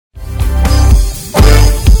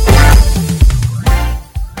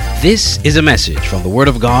This is a message from the Word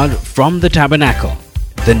of God from the Tabernacle,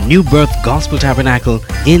 the New Birth Gospel Tabernacle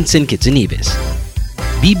in St. Kitts and Nevis.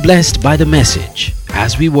 Be blessed by the message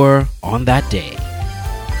as we were on that day.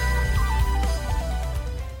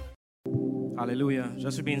 Hallelujah.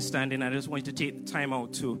 Just for being standing, I just want you to take the time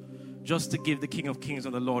out to give the King of Kings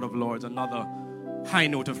and the Lord of Lords another high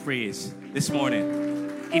note of praise this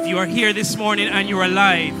morning. If you are here this morning and you're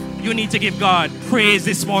alive, you need to give God praise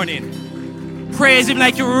this morning. Praise Him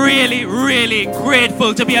like you're really, really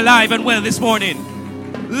grateful to be alive and well this morning.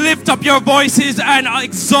 Lift up your voices and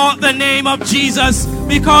exalt the name of Jesus,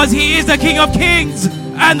 because He is the King of Kings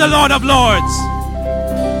and the Lord of Lords.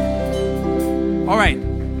 All right.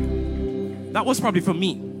 That was probably for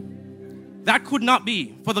me. That could not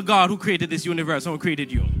be for the God who created this universe and who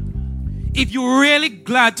created you. If you're really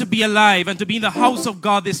glad to be alive and to be in the house of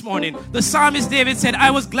God this morning, the psalmist David said, I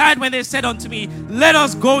was glad when they said unto me, let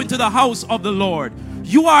us go into the house of the Lord.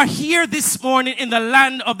 You are here this morning in the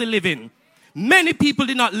land of the living. Many people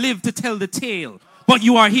did not live to tell the tale, but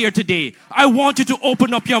you are here today. I want you to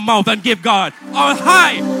open up your mouth and give God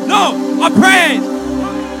a praise.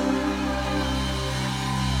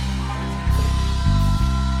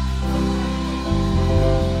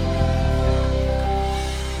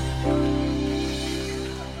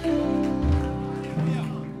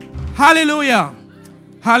 Hallelujah.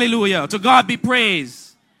 Hallelujah. To God be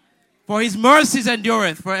praised, for His mercies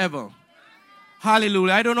endureth forever.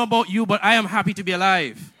 Hallelujah. I don't know about you, but I am happy to be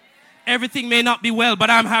alive. Everything may not be well, but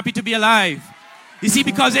I'm happy to be alive. You see,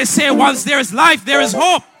 because they say once there is life, there is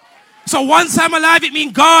hope. So once I'm alive, it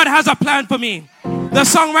means God has a plan for me. The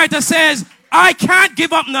songwriter says, I can't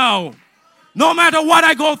give up now, no matter what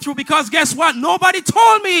I go through, because guess what? Nobody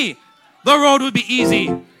told me the road would be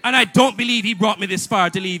easy. And I don't believe He brought me this far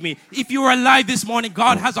to leave me. If you are alive this morning,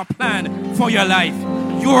 God has a plan for your life.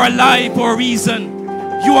 You are alive for a reason.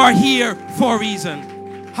 You are here for a reason.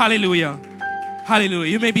 Hallelujah. Hallelujah.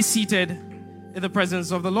 You may be seated in the presence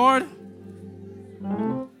of the Lord.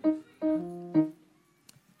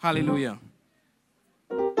 Hallelujah.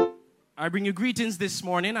 I bring you greetings this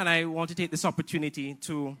morning, and I want to take this opportunity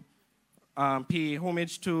to pay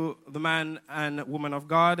homage to the man and woman of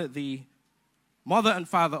God, the mother and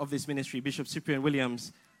father of this ministry, Bishop Cyprian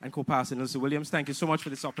Williams and co-pastor Nelson Williams. Thank you so much for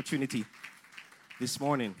this opportunity this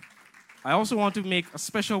morning. I also want to make a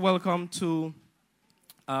special welcome to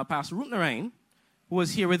Pastor Ruth Narain, who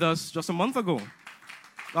was here with us just a month ago.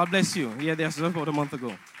 God bless you. Yeah, that's about a month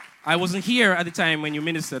ago. I wasn't here at the time when you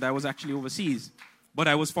ministered. I was actually overseas, but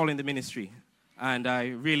I was following the ministry, and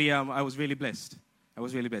I was really blessed. I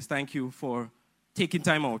was really blessed. Thank you for taking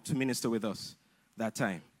time out to minister with us that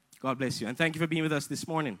time. God bless you. And thank you for being with us this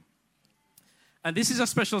morning. And this is a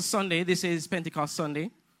special Sunday. This is Pentecost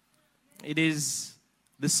Sunday. It is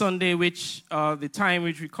the Sunday the time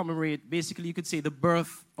which we commemorate, basically you could say, the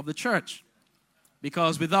birth of the church.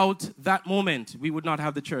 Because without that moment, we would not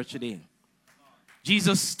have the church today.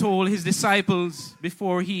 Jesus told His disciples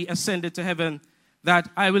before He ascended to heaven that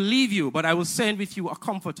I will leave you, but I will send with you a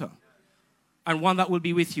comforter, and one that will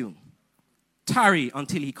be with you. Tarry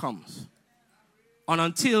until He comes. And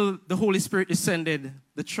until the Holy Spirit descended,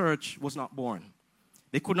 the church was not born.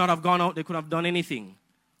 They could not have gone out, they could have done anything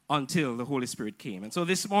until the Holy Spirit came. And so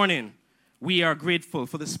this morning, we are grateful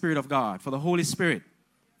for the Spirit of God, for the Holy Spirit.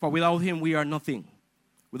 For without Him, we are nothing.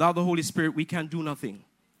 Without the Holy Spirit, we can do nothing.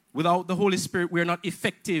 Without the Holy Spirit, we are not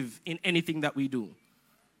effective in anything that we do.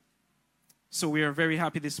 So we are very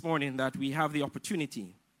happy this morning that we have the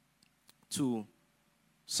opportunity to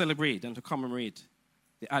celebrate and to commemorate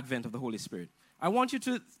the advent of the Holy Spirit. I want you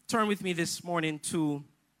to turn with me this morning to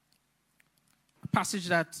a passage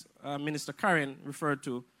that Minister Karen referred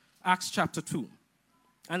to, Acts chapter 2.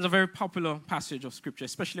 And it's a very popular passage of Scripture,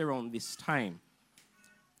 especially around this time.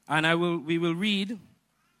 And we will read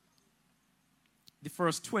the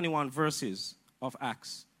first 21 verses of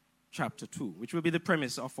Acts chapter 2, which will be the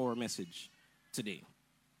premise of our message today.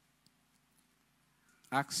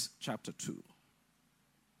 Acts chapter 2.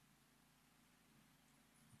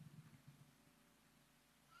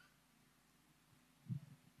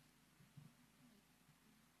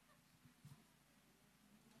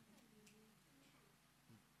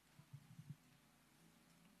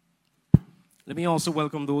 Let me also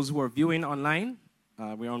welcome those who are viewing online.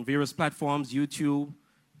 We're on various platforms, YouTube,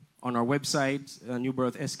 on our website,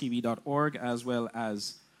 newbirthskb.org, as well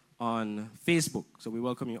as on Facebook. So we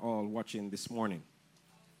welcome you all watching this morning.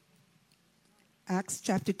 Acts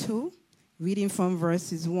chapter 2, reading from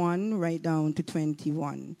verses 1 right down to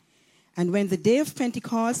 21. And when the day of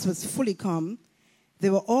Pentecost was fully come, they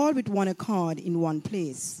were all with one accord in one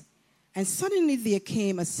place. And suddenly there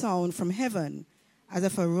came a sound from heaven, as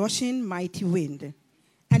of a rushing mighty wind,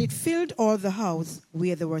 and it filled all the house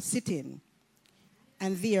where they were sitting.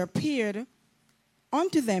 And there appeared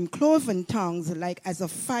unto them cloven tongues like as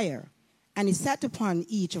of fire, and it sat upon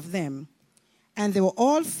each of them. And they were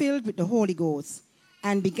all filled with the Holy Ghost,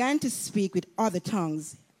 and began to speak with other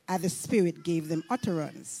tongues, as the Spirit gave them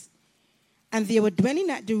utterance. And there were dwelling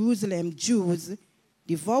at Jerusalem Jews,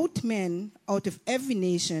 devout men out of every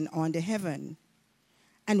nation under heaven.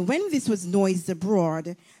 And when this was noised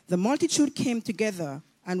abroad, the multitude came together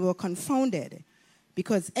and were confounded,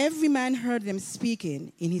 because every man heard them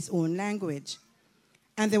speaking in his own language.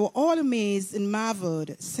 And they were all amazed and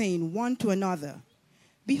marveled, saying one to another,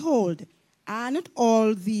 Behold, are not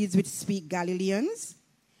all these which speak Galileans?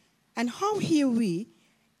 And how hear we,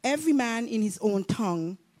 every man in his own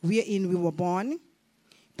tongue, wherein we were born?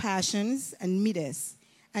 Parthians and Medes,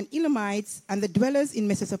 and Elamites, and the dwellers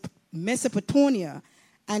in Mesopotamia,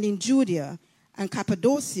 and in Judea, and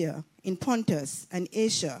Cappadocia, in Pontus and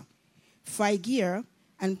Asia, Phrygia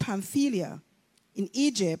and Pamphylia, in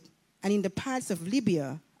Egypt, and in the parts of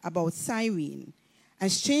Libya about Cyrene,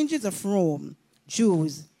 and strangers of Rome,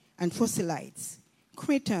 Jews and proselytes,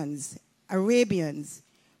 Cretans, Arabians,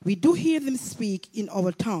 we do hear them speak in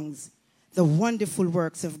our tongues the wonderful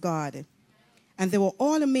works of God. And they were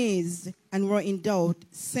all amazed and were in doubt,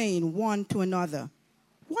 saying one to another,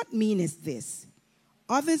 What meaneth this?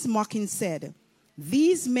 Others mocking said,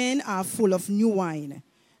 These men are full of new wine.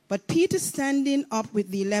 But Peter, standing up with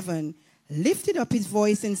the 11, lifted up his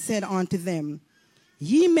voice and said unto them,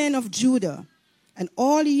 Ye men of Judah, and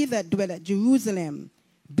all ye that dwell at Jerusalem,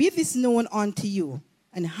 be this known unto you,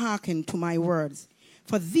 and hearken to my words.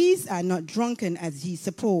 For these are not drunken as ye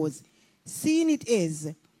suppose, seeing it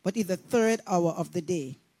is but in the third hour of the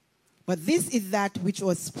day. But this is that which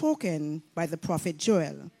was spoken by the prophet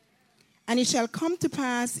Joel. And it shall come to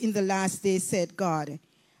pass in the last day, said God,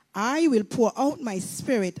 I will pour out my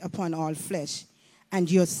spirit upon all flesh, and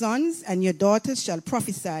your sons and your daughters shall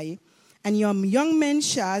prophesy, and your young men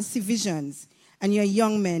shall see visions, and your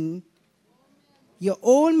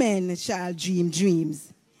old men shall dream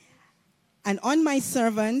dreams. And on my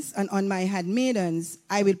servants and on my handmaidens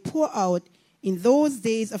I will pour out in those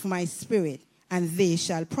days of my spirit, and they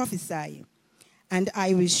shall prophesy. And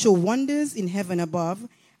I will show wonders in heaven above,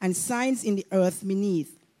 and signs in the earth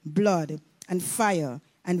beneath, blood and fire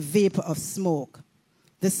and vapor of smoke.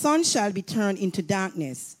 The sun shall be turned into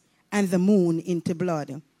darkness, and the moon into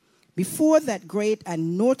blood, before that great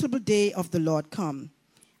and notable day of the Lord come.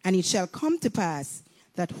 And it shall come to pass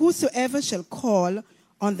that whosoever shall call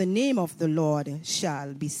on the name of the Lord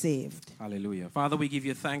shall be saved. Hallelujah. Father, we give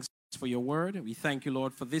you thanks for your word. We thank you,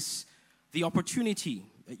 Lord, for this, the opportunity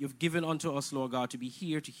that you've given unto us, Lord God, to be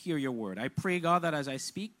here to hear your word. I pray, God, that as I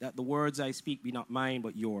speak, that the words I speak be not mine,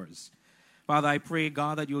 but yours. Father, I pray,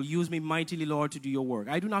 God, that you'll use me mightily, Lord, to do your work.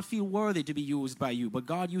 I do not feel worthy to be used by you, but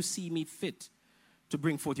God, you see me fit to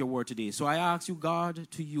bring forth your word today. So I ask you, God,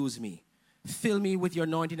 to use me. Fill me with your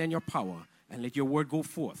anointing and your power, and let your word go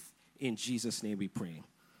forth. In Jesus' name we pray.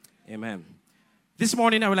 Amen. This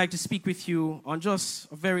morning I would like to speak with you on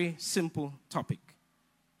just a very simple topic.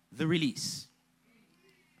 The release.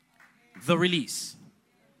 The release.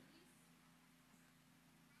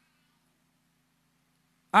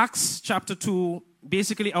 Acts chapter 2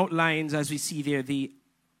 basically outlines, as we see there, the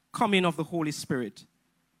coming of the Holy Spirit,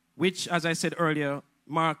 which, as I said earlier,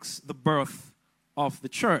 marks the birth of the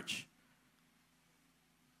church.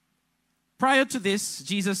 Prior to this,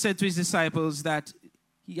 Jesus said to his disciples that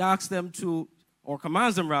he asked them to, or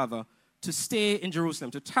commands them rather, to stay in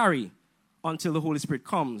Jerusalem, to tarry until the Holy Spirit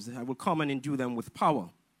comes. I will come and endue them with power.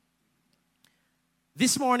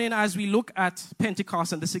 This morning, as we look at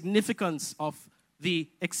Pentecost and the significance of the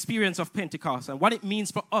experience of Pentecost and what it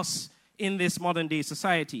means for us in this modern day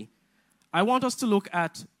society, I want us to look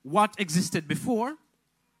at what existed before,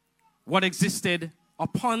 what existed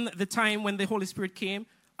upon the time when the Holy Spirit came,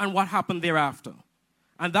 and what happened thereafter.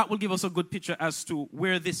 And that will give us a good picture as to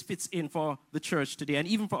where this fits in for the church today, and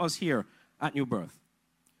even for us here at New Birth.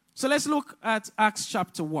 So let's look at Acts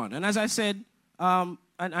chapter 1. And as I said, and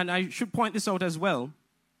I should point this out as well,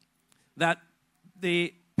 that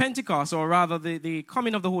the Pentecost, or rather the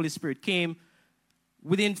coming of the Holy Spirit, came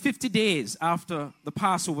within 50 days after the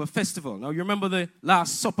Passover festival. Now, you remember the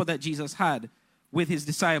Last Supper that Jesus had with his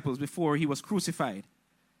disciples before he was crucified.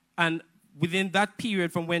 And within that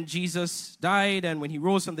period from when Jesus died and when he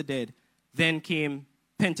rose from the dead, then came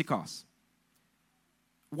Pentecost.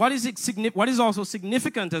 What is also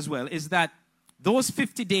significant as well is that those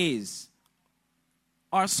 50 days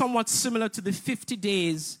are somewhat similar to the 50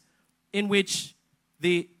 days in which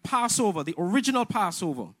the Passover, the original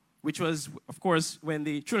Passover, which was, of course, when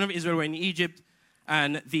the children of Israel were in Egypt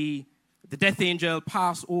and the death angel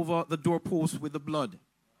passed over the doorpost with the blood.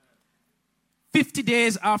 50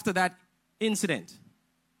 days after that incident,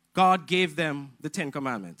 God gave them the 10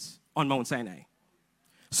 Commandments on Mount Sinai.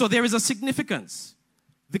 So there is a significance.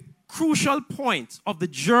 The crucial point of the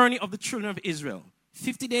journey of the children of Israel,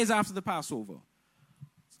 50 days after the Passover,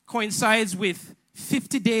 coincides with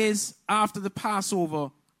 50 days after the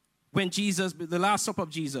Passover when Jesus, the Last Supper of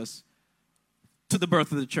Jesus, to the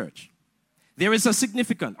birth of the church. There is a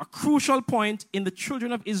significant, a crucial point in the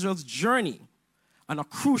children of Israel's journey and a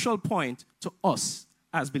crucial point to us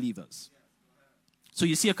as believers. So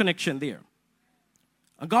you see a connection there.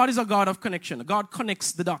 And God is a God of connection. God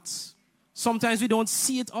connects the dots. Sometimes we don't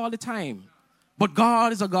see it all the time. But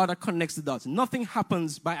God is a God that connects the dots. Nothing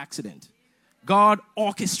happens by accident. God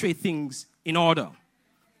orchestrates things in order.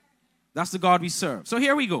 That's the God we serve. So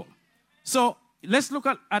here we go. So let's look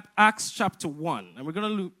at Acts chapter 1. And we're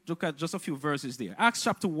going to look at just a few verses there. Acts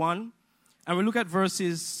chapter 1. And we'll look at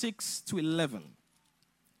verses 6 to 11.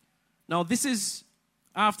 Now this is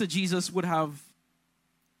after Jesus would have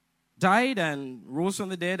died and rose from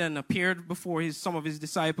the dead and appeared before some of his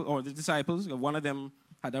disciples, or the disciples. One of them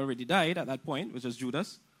had already died at that point, which was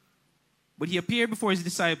Judas. But he appeared before his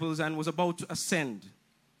disciples and was about to ascend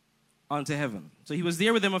onto heaven. So he was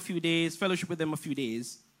there with them a few days, fellowship with them a few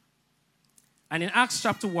days. And in Acts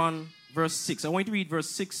chapter 1, verse 6, I want to read verse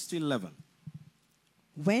 6 to 11.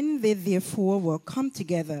 When they therefore were come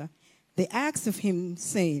together, they asked of him,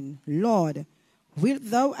 saying, Lord, wilt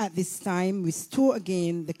thou at this time restore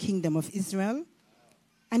again the kingdom of Israel?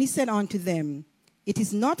 And he said unto them, It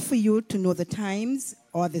is not for you to know the times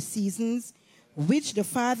or the seasons which the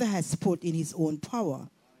Father has put in his own power,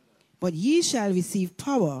 but ye shall receive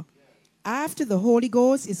power after the Holy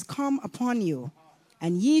Ghost is come upon you,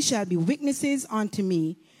 and ye shall be witnesses unto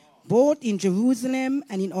me, both in Jerusalem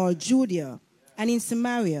and in all Judea and in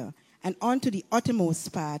Samaria, and unto the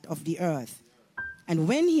uttermost part of the earth. And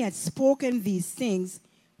when he had spoken these things,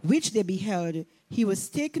 which they beheld, he was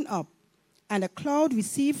taken up, and a cloud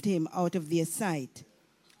received him out of their sight.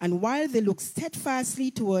 And while they looked steadfastly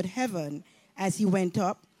toward heaven as he went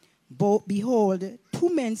up, behold, 2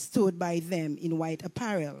 men stood by them in white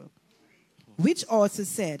apparel, which also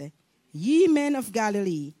said, Ye men of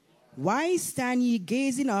Galilee, why stand ye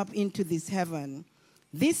gazing up into this heaven?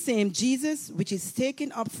 This same Jesus, which is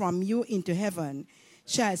taken up from you into heaven,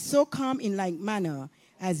 shall so come in like manner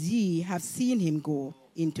as ye have seen him go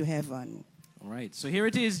into heaven. All right, so here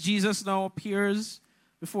it is. Jesus now appears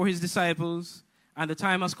before his disciples, and the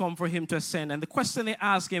time has come for him to ascend. And the question they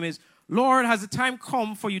ask him is, Lord, has the time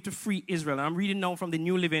come for you to free Israel? And I'm reading now from the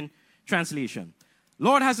New Living Translation.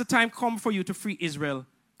 Lord, has the time come for you to free Israel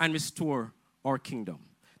and restore our kingdom?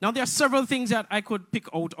 Now, there are several things that I could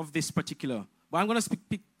pick out of this particular, but I'm going to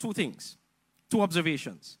pick 2 things, 2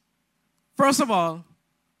 observations. First of all,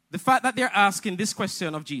 the fact that they're asking this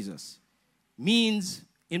question of Jesus means,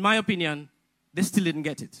 in my opinion, they still didn't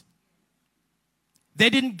get it. They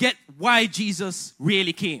didn't get why Jesus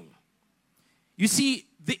really came. You see,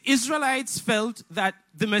 the Israelites felt that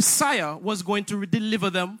the Messiah was going to deliver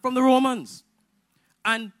them from the Romans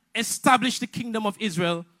and establish the kingdom of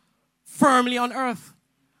Israel firmly on earth.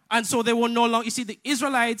 And so they were no longer, you see, the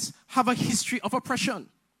Israelites have a history of oppression.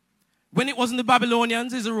 When it wasn't the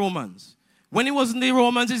Babylonians, it's the Romans. When it wasn't the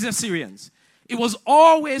Romans, it's the Assyrians. It was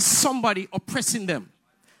always somebody oppressing them.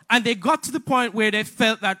 And they got to the point where they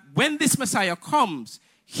felt that when this Messiah comes,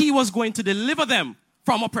 he was going to deliver them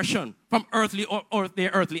from oppression, from earthly or their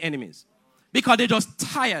earthly enemies. Because they're just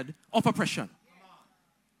tired of oppression.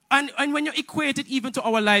 And when you equate it even to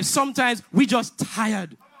our lives, sometimes we just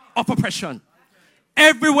tired of oppression.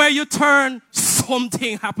 Everywhere you turn,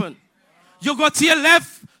 something happened. You go to your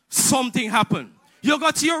left, something happened. You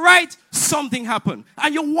go to your right, something happened.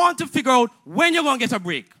 And you want to figure out when you're going to get a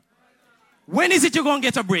break. When is it you're going to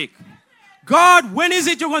get a break? God, when is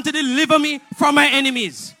it you're going to deliver me from my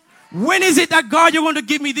enemies? When is it that, God, you're going to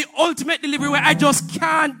give me the ultimate delivery where I just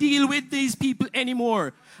can't deal with these people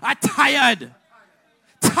anymore? I'm tired.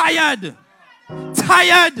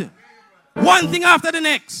 One thing after the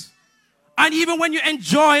next. And even when you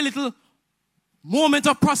enjoy a little moment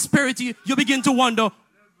of prosperity, you begin to wonder,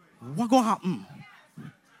 what's going to happen?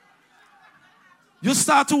 You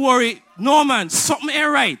start to worry, no man, something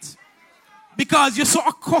ain't right. Because you're so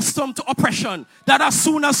accustomed to oppression that as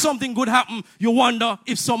soon as something good happens, you wonder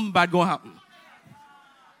if something bad going to happen.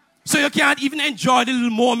 So you can't even enjoy the little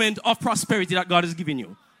moment of prosperity that God has given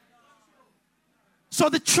you. So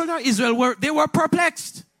the children of Israel were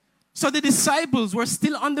perplexed. So the disciples were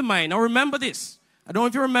still undermined. Now remember this. I don't know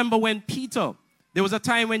if you remember when Peter There was a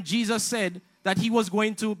time when Jesus said that he was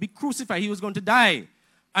going to be crucified. He was going to die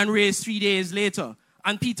and raise 3 days later.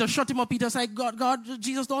 And Peter shut him up. Peter said, God,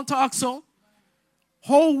 Jesus, don't talk so.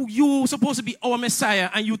 How you supposed to be our Messiah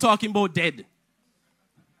and you talking about dead?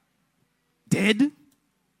 Dead?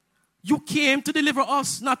 You came to deliver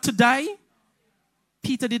us, not to die?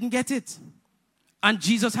 Peter didn't get it. And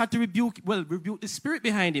Jesus had to rebuke the spirit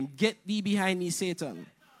behind him. Get thee behind me, Satan.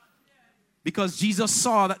 Because Jesus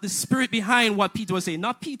saw that the spirit behind what Peter was saying,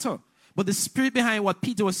 not Peter, but the spirit behind what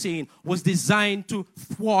Peter was saying was designed to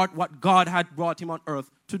thwart what God had brought him on earth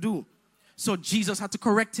to do. So Jesus had to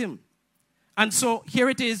correct him. And so here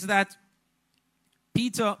it is that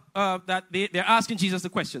Peter, that they're asking Jesus the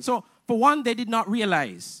question. So for one, they did not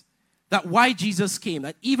realize that why Jesus came,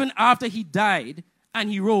 that even after he died and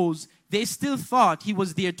he rose, they still thought he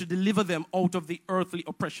was there to deliver them out of the earthly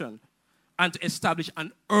oppression and to establish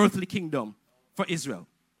an earthly kingdom for Israel.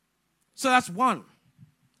 So that's one.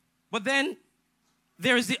 But then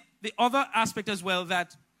there is the other aspect as well,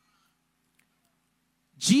 that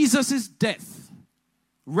Jesus' death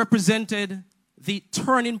represented the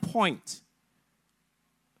turning point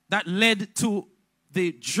that led to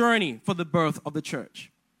the journey for the birth of the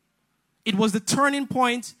church. It was the turning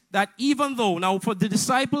point that even though, now for the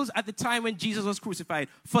disciples at the time when Jesus was crucified,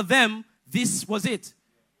 for them, this was it.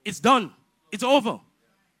 It's done. It's over.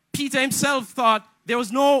 Peter himself thought there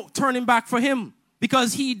was no turning back for him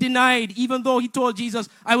because he denied, even though he told Jesus,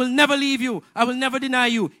 I will never leave you. I will never deny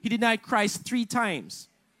you. He denied Christ 3 times.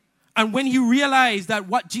 And when he realized that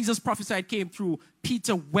what Jesus prophesied came through,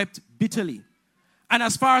 Peter wept bitterly. And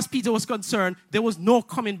as far as Peter was concerned, there was no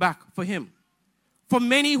coming back for him. For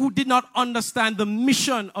many who did not understand the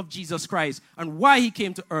mission of Jesus Christ and why he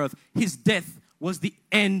came to earth, his death was the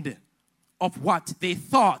end of what they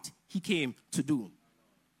thought he came to do.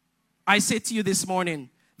 I say to you this morning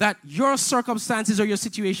that your circumstances or your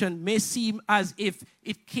situation may seem as if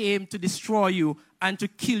it came to destroy you and to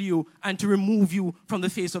kill you and to remove you from the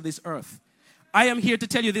face of this earth. I am here to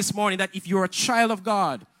tell you this morning that if you're a child of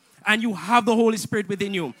God and you have the Holy Spirit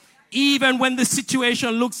within you, even when the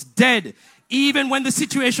situation looks dead, even when the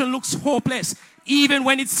situation looks hopeless, even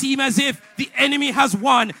when it seems as if the enemy has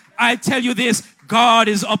won, I tell you this, God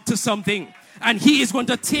is up to something. And he is going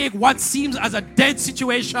to take what seems as a dead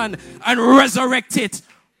situation and resurrect it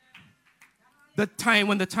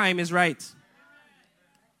when the time is right.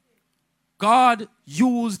 God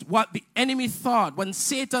used what the enemy thought. When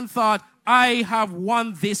Satan thought, I have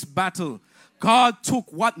won this battle, God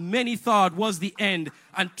took what many thought was the end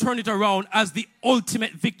and turned it around as the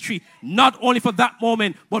ultimate victory, not only for that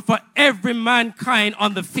moment, but for every mankind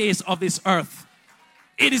on the face of this earth.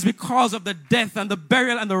 It is because of the death and the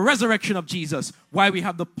burial and the resurrection of Jesus why we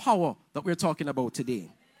have the power that we're talking about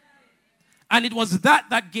today. And it was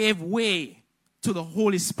that gave way to the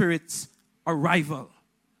Holy Spirit's arrival.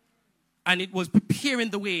 And it was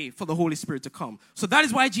preparing the way for the Holy Spirit to come. So that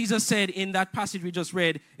is why Jesus said in that passage we just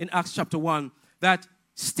read in Acts chapter 1 that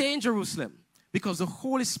stay in Jerusalem because the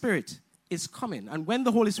Holy Spirit is coming. And when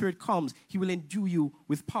the Holy Spirit comes, he will endue you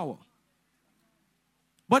with power.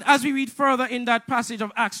 But as we read further in that passage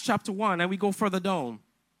of Acts chapter 1 and we go further down,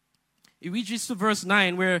 it reaches to verse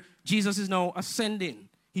 9 where Jesus is now ascending.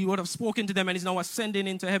 He would have spoken to them and is now ascending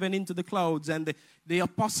into heaven, into the clouds. And the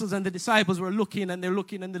apostles and the disciples were looking and they're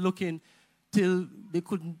looking and they're looking till they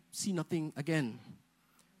couldn't see nothing again.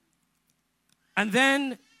 And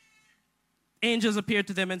then angels appeared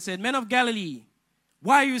to them and said, Men of Galilee,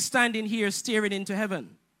 why are you standing here staring into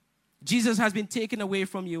heaven? Jesus has been taken away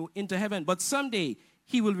from you into heaven, but someday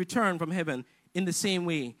he will return from heaven in the same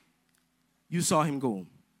way you saw him go.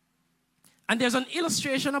 And there's an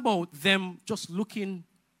illustration about them just looking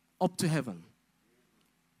up to heaven.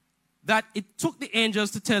 That it took the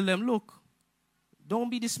angels to tell them, look, don't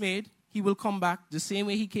be dismayed. He will come back the same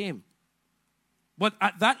way he came. But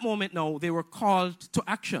at that moment now, they were called to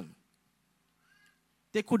action.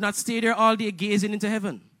 They could not stay there all day gazing into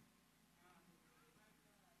heaven.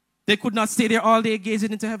 They could not stay there all day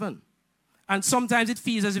gazing into heaven. And sometimes it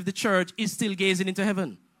feels as if the church is still gazing into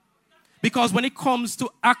heaven. Because when it comes to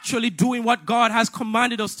actually doing what God has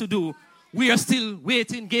commanded us to do, we are still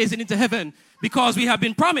waiting, gazing into heaven. Because we have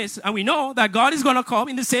been promised, and we know that God is going to come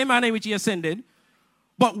in the same manner in which he ascended.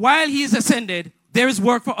 But while he is ascended, there is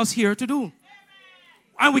work for us here to do.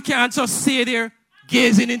 And we can't just stay there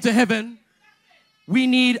gazing into heaven. We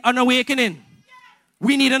need an awakening.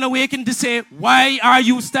 We need an awakening to say, why are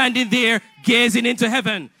you standing there gazing into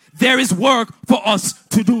heaven? There is work for us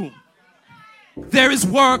to do. There is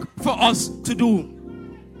work for us to do.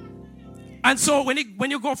 And so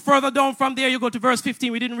when you go further down from there, you go to verse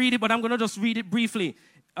 15. We didn't read it, but I'm going to just read it briefly.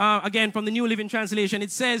 again from the New Living Translation,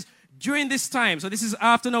 it says, during this time, so this is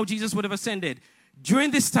after now Jesus would have ascended,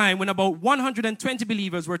 during this time when about 120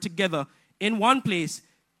 believers were together in one place,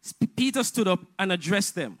 Peter stood up and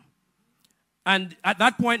addressed them. And at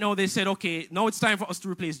that point now they said, okay, now it's time for us to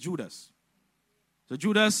replace Judas. So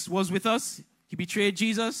Judas was with us, he betrayed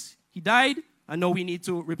Jesus, he died, and now we need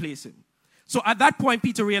to replace him. So at that point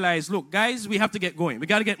Peter realized, look guys, we have to get going, we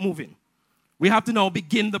got to get moving. We have to now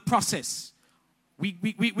begin the process. We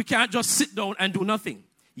can't just sit down and do nothing.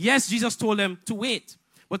 Yes, Jesus told them to wait.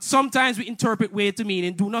 But sometimes we interpret wait to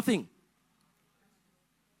mean do nothing.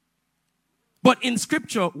 But in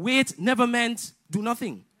Scripture, wait never meant do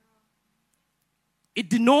nothing. It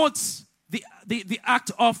denotes the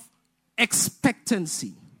act of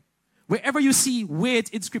expectancy. Wherever you see wait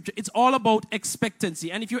in Scripture, it's all about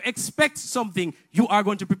expectancy. And if you expect something, you are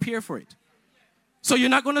going to prepare for it. So you're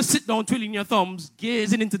not going to sit down twiddling your thumbs,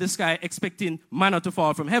 gazing into the sky, expecting manna to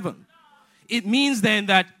fall from heaven. It means then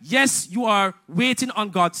that, yes, you are waiting on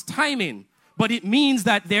God's timing, but it means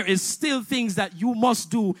that there is still things that you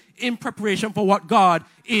must do in preparation for what God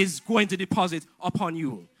is going to deposit upon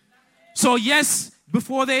you. So yes,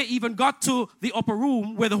 before they even got to the upper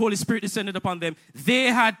room where the Holy Spirit descended upon them, they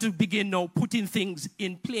had to begin now putting things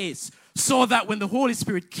in place so that when the Holy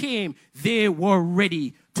Spirit came, they were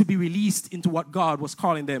ready to be released into what God was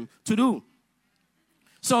calling them to do.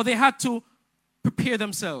 So they had to prepare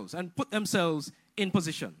themselves and put themselves in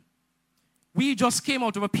position. We just came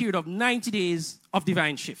out of a period of 90 days of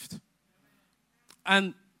divine shift.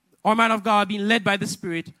 And our man of God, being led by the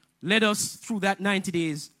Spirit, led us through that 90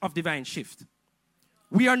 days of divine shift.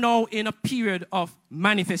 We are now in a period of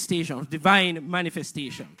manifestation, of divine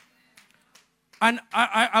manifestation. And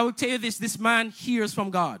I will tell you this man hears from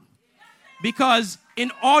God. Because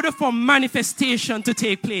in order for manifestation to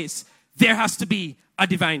take place, there has to be a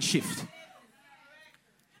divine shift.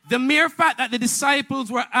 The mere fact that the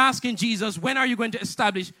disciples were asking Jesus, when are you going to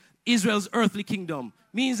establish Israel's earthly kingdom,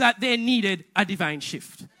 means that they needed a divine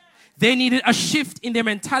shift. They needed a shift in their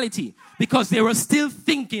mentality because they were still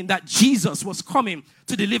thinking that Jesus was coming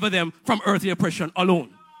to deliver them from earthly oppression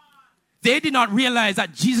alone. They did not realize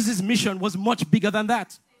that Jesus' mission was much bigger than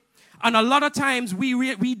that. And a lot of times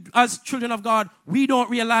we as children of God, we don't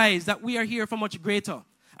realize that we are here for much greater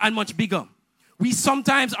and much bigger. We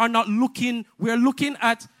sometimes are not looking, we're looking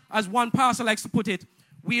at, as one pastor likes to put it,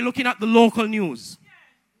 we're looking at the local news.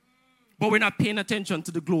 But we're not paying attention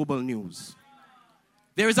to the global news.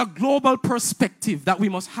 There is a global perspective that we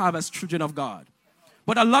must have as children of God.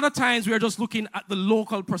 But a lot of times we are just looking at the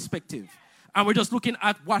local perspective. And we're just looking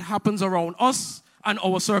at what happens around us and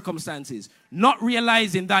our circumstances. Not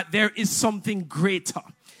realizing that there is something greater.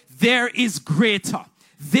 There is greater.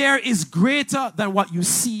 There is greater than what you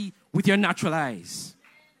see with your natural eyes.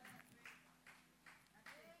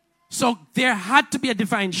 So there had to be a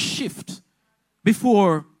divine shift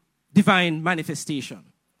before divine manifestation.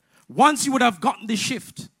 Once you would have gotten the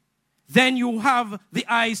shift, then you have the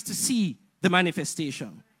eyes to see the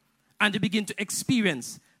manifestation and to begin to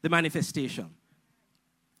experience the manifestation.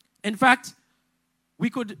 In fact, we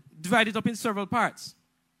could divide it up in several parts.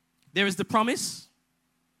 There is the promise,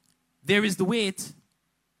 there is the wait,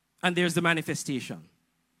 and there's the manifestation.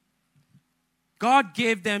 God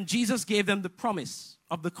gave them, Jesus gave them the promise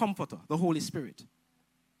of the Comforter, the Holy Spirit.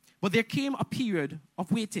 But there came a period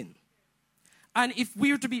of waiting. And if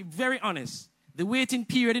we were to be very honest, the waiting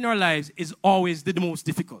period in our lives is always the most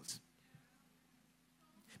difficult.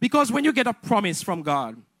 Because when you get a promise from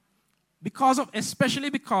God, especially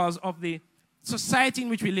because of the society in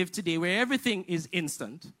which we live today, where everything is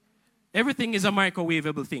instant, everything is a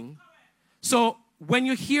microwavable thing. So when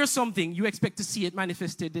you hear something, you expect to see it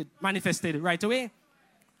manifested right away.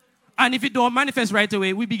 And if it don't manifest right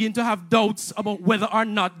away, we begin to have doubts about whether or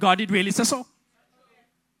not God did really say so.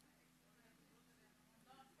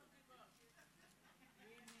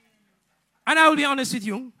 And I will be honest with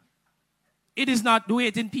you, it is not, the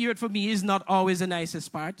waiting period for me is not always the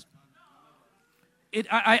nicest part.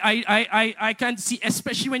 I can see,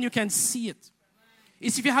 especially when you can see it.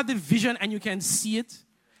 It's if you have the vision and you can see it,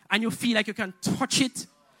 and you feel like you can touch it,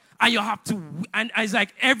 and you have to, and it's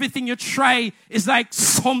like everything you try is like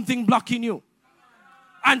something blocking you.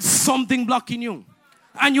 And something blocking you.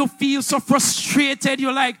 And you feel so frustrated.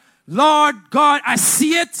 You're like, Lord God, I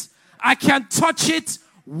see it. I can't touch it.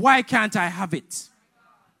 Why can't I have it?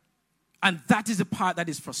 And that is the part that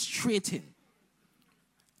is frustrating.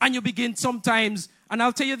 And you begin sometimes, and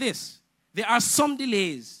I'll tell you this, there are some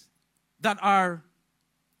delays that are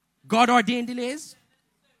God-ordained delays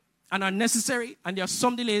and are necessary, and there are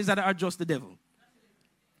some delays that are just the devil.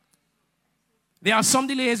 There are some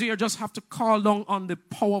delays where you just have to call down on the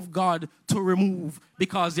power of God to remove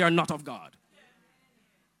because they are not of God.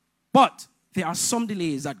 But there are some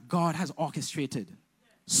delays that God has orchestrated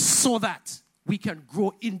so that we can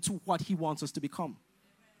grow into what he wants us to become.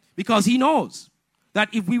 Because he knows that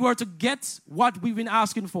if we were to get what we've been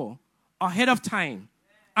asking for ahead of time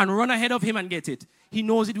and run ahead of him and get it, he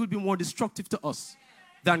knows it will be more destructive to us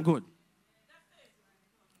than good.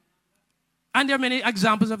 And there are many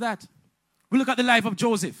examples of that. We look at the life of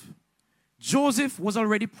Joseph. Joseph was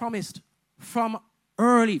already promised from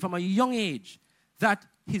a young age, that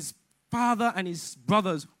his father and his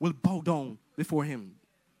brothers will bow down before him.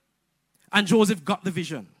 And Joseph got the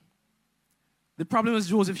vision. The problem is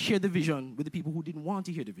Joseph shared the vision with the people who didn't want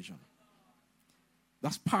to hear the vision.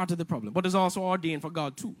 That's part of the problem. But it's also ordained for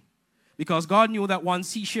God too. Because God knew that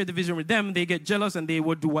once he shared the vision with them, they get jealous and they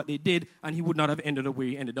would do what they did, and he would not have ended up where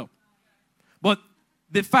he ended up. But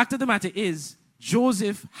the fact of the matter is,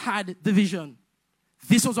 Joseph had the vision.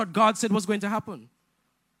 This was what God said was going to happen.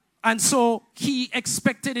 And so he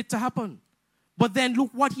expected it to happen. But then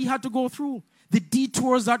look what he had to go through. The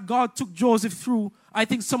detours that God took Joseph through, I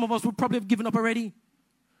think some of us would probably have given up already.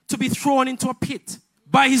 To be thrown into a pit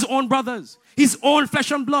by his own brothers, his own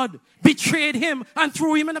flesh and blood, betrayed him and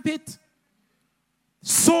threw him in a pit.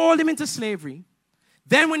 Sold him into slavery.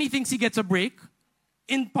 Then when he thinks he gets a break,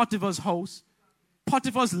 in Potiphar's house,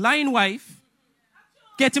 Potiphar's lying wife,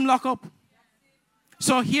 get him locked up.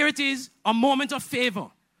 So here it is, a moment of favor.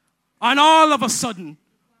 And all of a sudden,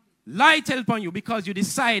 light fell upon you because you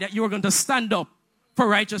decide that you are going to stand up for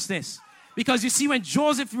righteousness. Because you see, when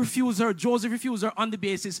Joseph refused her on the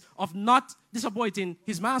basis of not disappointing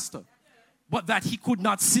his master, but that he could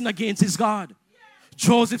not sin against his God.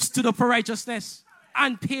 Joseph stood up for righteousness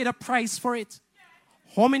and paid a price for it.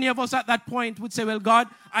 How many of us at that point would say, well, God,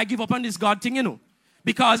 I give up on this God thing,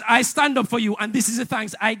 because I stand up for you and this is the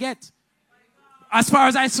thanks I get. As far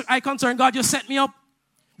as I'm concerned, God, you set me up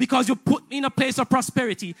because you put me in a place of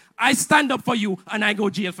prosperity. I stand up for you and I go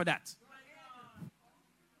jail for that.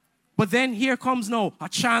 But then here comes now a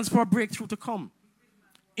chance for a breakthrough to come.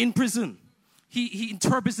 In prison, he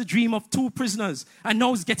interprets the dream of two prisoners, and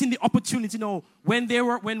now he's getting the opportunity now.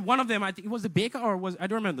 When one of them, I think it was the baker, I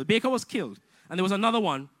don't remember. The baker was killed, and there was another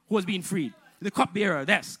one who was being freed. The cupbearer,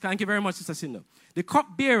 yes, thank you very much, Sister Cinda. The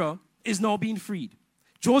cupbearer is now being freed.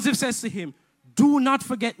 Joseph says to him, do not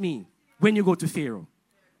forget me when you go to Pharaoh.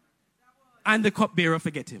 And the cupbearer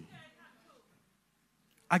forget him.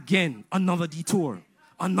 Again, another detour,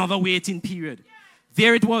 another waiting period.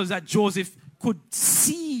 There it was that Joseph could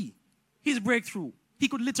see his breakthrough. He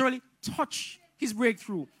could literally touch his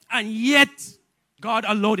breakthrough. And yet, God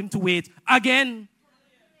allowed him to wait again.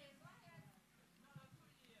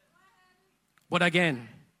 But again,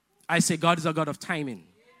 I say God is a God of timing.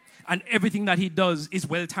 And everything that he does is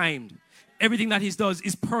well timed. Everything that he does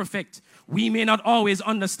is perfect. We may not always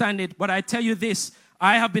understand it, but I tell you this,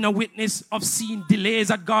 I have been a witness of seeing delays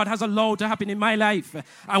that God has allowed to happen in my life.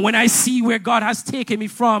 And when I see where God has taken me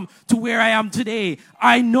from to where I am today,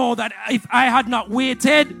 I know that if I had not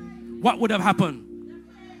waited, what would have happened?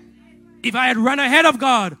 If I had run ahead of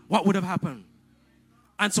God, what would have happened?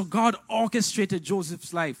 And so God orchestrated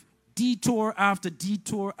Joseph's life, detour after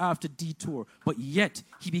detour after detour. But yet,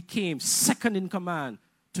 he became second in command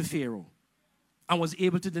to Pharaoh and was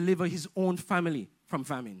able to deliver his own family from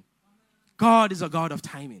famine. God is a God of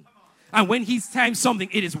timing. And when he times something,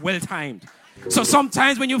 it is well timed. So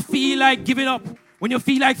sometimes when you feel like giving up, when you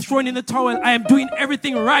feel like throwing in the towel, I am doing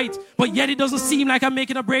everything right, but yet it doesn't seem like I'm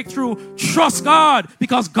making a breakthrough. Trust God,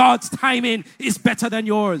 because God's timing is better than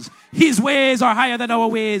yours. His ways are higher than our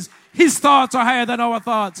ways. His thoughts are higher than our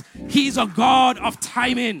thoughts. He's a God of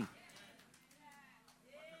timing.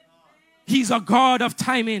 He's a God of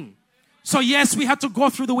timing. So yes, we had to go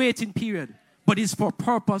through the waiting period. But it's for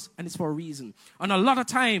purpose and it's for a reason. And a lot of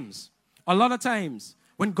times,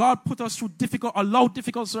 when God put us through allowed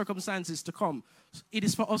difficult circumstances to come, it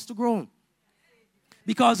is for us to grow.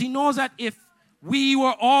 Because he knows that if we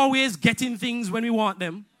were always getting things when we want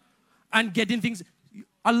them, and getting things,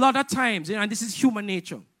 a lot of times, and this is human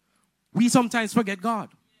nature, we sometimes forget God.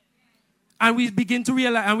 And we begin to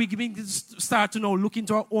realize, and we begin to start to look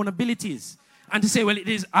into our own abilities. And to say, well, it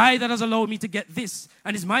is I that has allowed me to get this.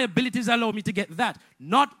 And it's my abilities that allow me to get that.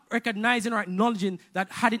 Not recognizing or acknowledging that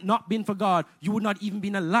had it not been for God, you would not even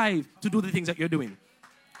been alive to do the things that you're doing.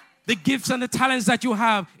 The gifts and the talents that you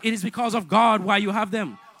have, it is because of God why you have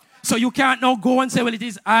them. So you can't now go and say, well, it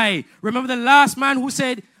is I. Remember the last man who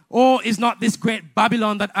said, oh, is not this great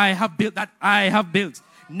Babylon that I have built,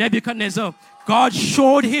 Nebuchadnezzar. God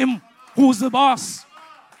showed him who's the boss.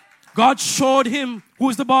 God showed him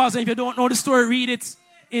who's the boss. And if you don't know the story, read it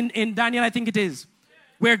in Daniel, I think it is,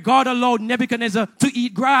 where God allowed Nebuchadnezzar to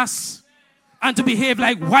eat grass and to behave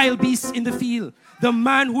like wild beasts in the field. The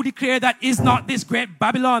man who declared that is not this great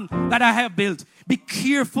Babylon that I have built. Be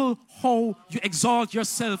careful how you exalt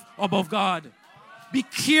yourself above God. Be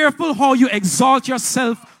careful how you exalt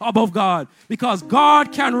yourself above God. Because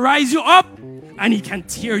God can rise you up and he can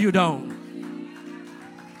tear you down.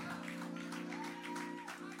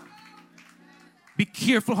 Be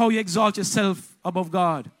careful how you exalt yourself above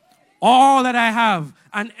God. All that I have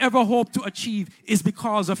and ever hope to achieve is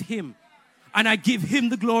because of him. And I give him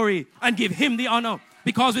the glory and give him the honor.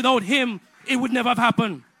 Because without him, it would never have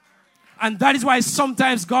happened. And that is why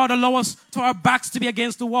sometimes God allows us to our backs to be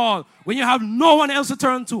against the wall. When you have no one else to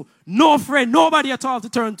turn to, no friend, nobody at all to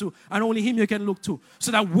turn to, and only him you can look to.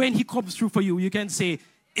 So that when he comes through for you, you can say,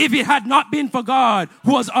 if it had not been for God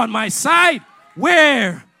who was on my side,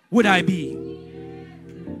 where would I be?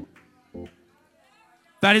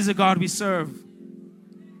 That is the God we serve.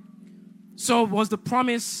 So it was the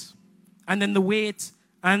promise, and then the wait,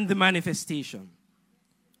 and the manifestation.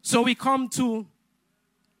 So we come to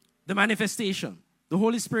the manifestation. The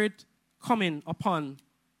Holy Spirit coming upon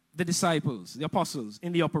the disciples, the apostles,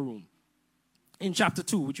 in the upper room. In chapter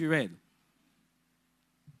 2, which we read.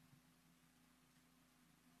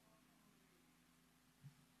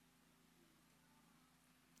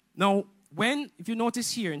 Now, if you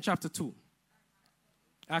notice here in chapter 2,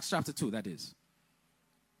 Acts chapter 2, that is.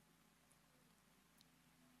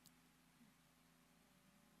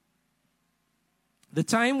 The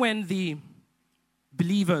time when the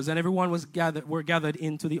believers and everyone were gathered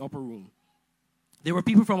into the upper room. There were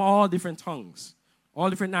people from all different tongues, all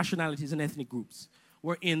different nationalities and ethnic groups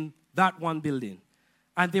were in that one building.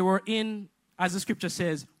 And they were in, as the scripture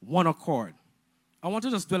says, one accord. I want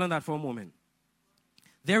to just dwell on that for a moment.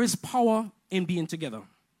 There is power in being together.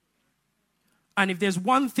 And if there's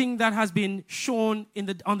one thing that has been shown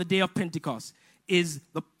on the day of Pentecost, is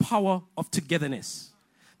the power of togetherness,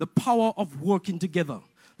 the power of working together,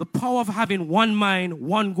 the power of having one mind,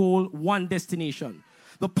 one goal, one destination,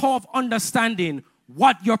 the power of understanding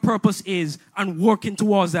what your purpose is and working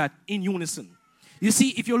towards that in unison. You see,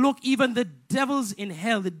 if you look, even the devils in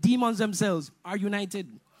hell, the demons themselves are united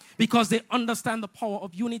because they understand the power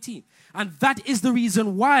of unity. And that is the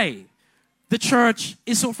reason why the church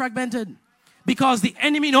is so fragmented. Because the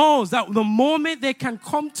enemy knows that the moment they can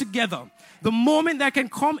come together, the moment they can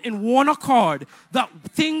come in one accord, the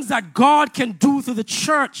things that God can do through the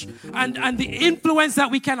church and the influence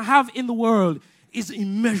that we can have in the world is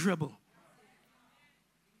immeasurable.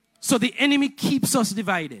 So the enemy keeps us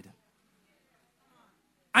divided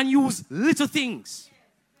and use little things.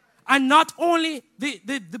 And not only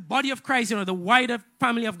the body of Christ, the wider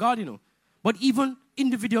family of God, but even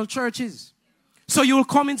individual churches. So you will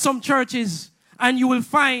come in some churches and you will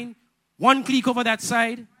find one clique over that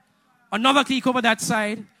side, another clique over that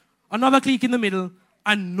side, another clique in the middle,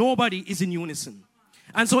 and nobody is in unison.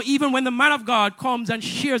 And so even when the man of God comes and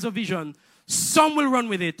shares a vision, some will run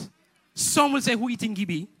with it. Some will say, who you think he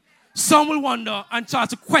be? Some will wonder and start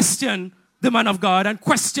to question the man of God and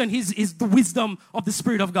question the wisdom of the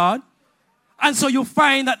Spirit of God. And so you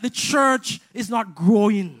find that the church is not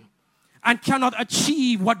growing and cannot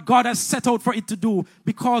achieve what God has set out for it to do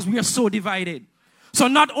because we are so divided. So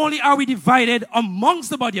not only are we divided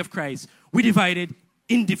amongst the body of Christ, we're divided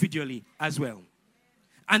individually as well.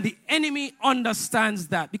 And the enemy understands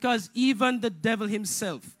that because even the devil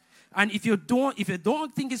himself, and if you don't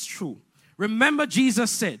think it's true, remember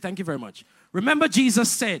Jesus said, thank you very much. Remember Jesus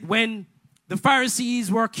said when the Pharisees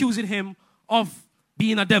were accusing him of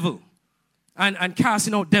being a devil and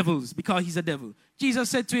casting out devils because he's a devil. Jesus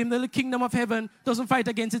said to him, the kingdom of heaven doesn't fight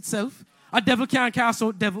against itself. A devil can't cast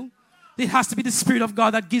out devil. It has to be the Spirit of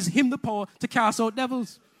God that gives him the power to cast out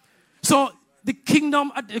devils. So the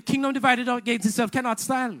kingdom divided against itself cannot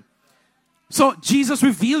stand. So Jesus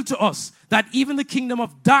revealed to us that even the kingdom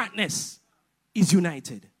of darkness is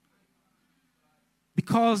united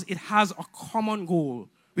because it has a common goal,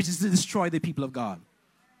 which is to destroy the people of God.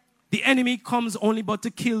 The enemy comes only but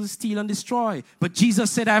to kill, steal, and destroy. But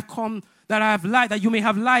Jesus said, I have come that I have life, that you may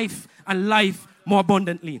have life and life more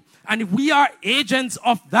abundantly. And if we are agents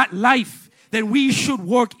of that life, then we should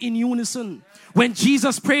work in unison. When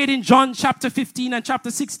Jesus prayed in John chapter 15 and chapter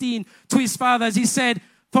 16 to his fathers, he said,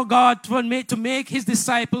 for God to make his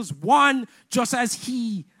disciples one, just as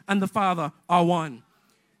he and the Father are one.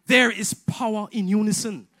 There is power in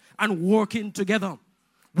unison and working together.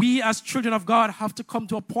 We as children of God have to come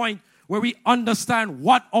to a point where we understand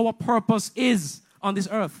what our purpose is on this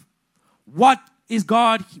earth. What has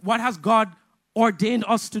God ordained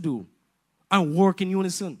us to do and work in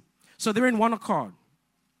unison. So they're in one accord.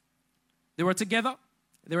 They were together.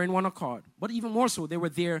 They were in one accord. But even more so, they were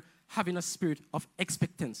there having a spirit of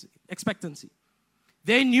expectancy.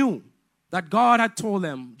 They knew that God had told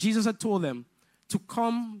them, Jesus had told them, to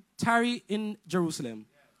come tarry in Jerusalem.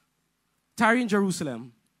 Tarry in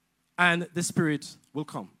Jerusalem, and the Spirit will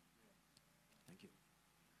come. Thank you.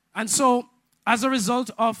 And so, as a result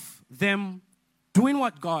of them doing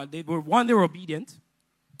what God, they were obedient.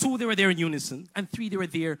 2, they were there in unison. And 3, they were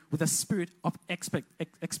there with a spirit of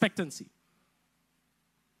expectancy.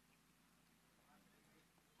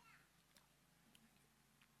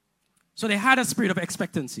 So they had a spirit of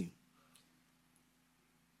expectancy.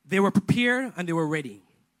 They were prepared and they were ready.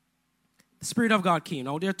 The Spirit of God came.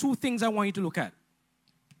 Now, there are 2 things I want you to look at.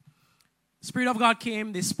 The Spirit of God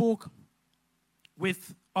came, they spoke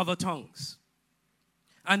with other tongues.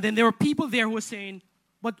 And then there were people there who were saying,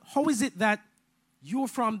 but how is it that you're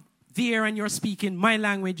from there and you're speaking my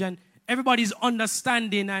language and everybody's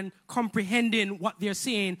understanding and comprehending what they're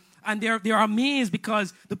saying? And they're amazed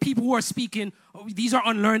because the people who are speaking, these are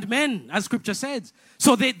unlearned men, as Scripture says.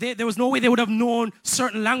 So there was no way they would have known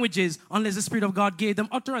certain languages unless the Spirit of God gave them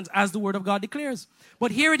utterance, as the Word of God declares.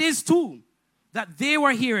 But here it is too, that they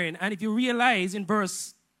were hearing. And if you realize in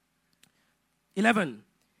verse 11,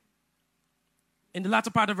 in the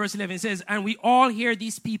latter part of verse 11, it says, and we all hear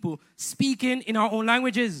these people speaking in our own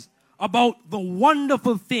languages about the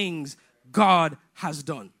wonderful things God has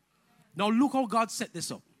done. Now look how God set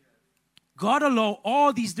this up. God allowed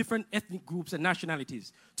all these different ethnic groups and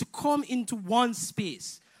nationalities to come into one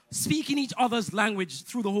space, speaking each other's language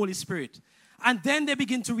through the Holy Spirit. And then they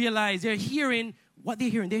begin to realize they're hearing what they're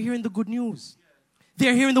hearing. They're hearing the good news.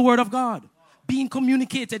 They're hearing the Word of God being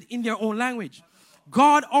communicated in their own language.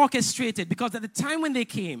 God orchestrated, because at the time when they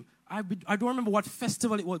came, I don't remember what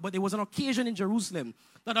festival it was, but there was an occasion in Jerusalem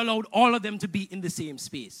that allowed all of them to be in the same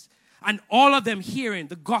space. And all of them hearing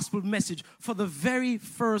the gospel message for the very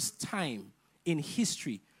first time in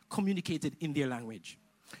history communicated in their language.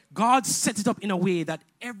 God set it up in a way that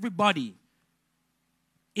everybody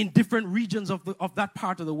in different regions of that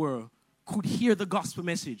part of the world could hear the gospel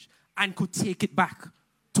message and could take it back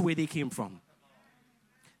to where they came from.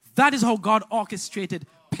 That is how God orchestrated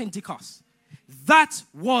Pentecost. That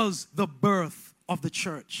was the birth of the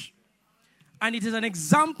church. And it is an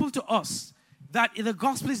example to us that the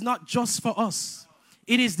gospel is not just for us.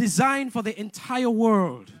 It is designed for the entire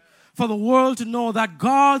world. For the world to know that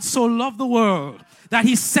God so loved the world that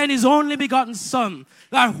he sent his only begotten Son,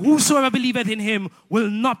 that whosoever believeth in him will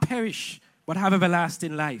not perish, but have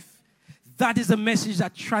everlasting life. That is a message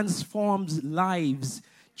that transforms lives,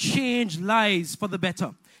 change lives for the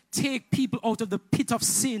better. Take people out of the pit of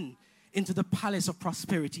sin into the palace of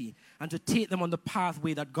prosperity and to take them on the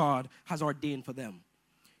pathway that God has ordained for them.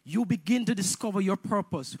 You begin to discover your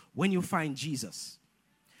purpose when you find Jesus.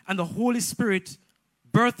 And the Holy Spirit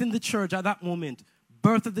birthed in the church at that moment,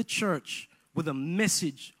 birthed the church with a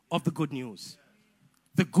message of the good news.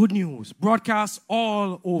 The good news broadcast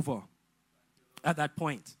all over at that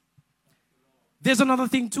point. There's another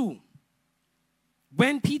thing too.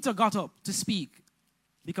 When Peter got up to speak,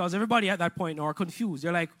 because everybody at that point are confused.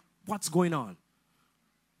 They're like, what's going on?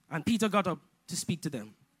 And Peter got up to speak to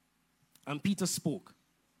them. And Peter spoke.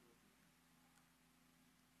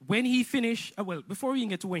 When he finished, before we even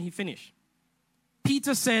get to when he finished,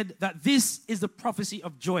 Peter said that this is the prophecy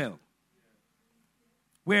of Joel,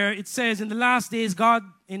 where it says in the last days, God,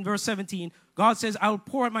 in verse 17, God says, I'll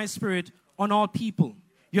pour out my spirit on all people.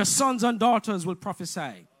 Your sons and daughters will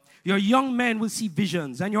prophesy. Your young men will see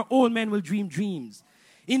visions, and your old men will dream dreams.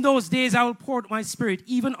 In those days, I will pour out my spirit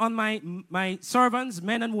even on my servants,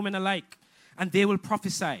 men and women alike, and they will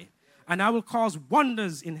prophesy. And I will cause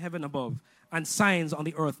wonders in heaven above and signs on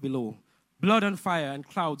the earth below, blood and fire and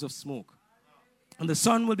clouds of smoke. And the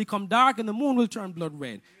sun will become dark and the moon will turn blood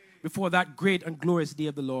red before that great and glorious day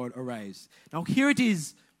of the Lord arrives. Now here it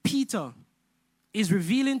is, Peter is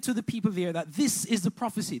revealing to the people there that this is the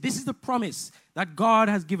prophecy, this is the promise that God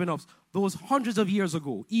has given us those hundreds of years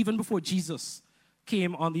ago, even before Jesus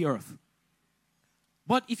came on the earth.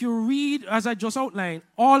 But if you read, as I just outlined,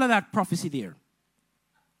 all of that prophecy there,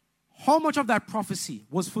 how much of that prophecy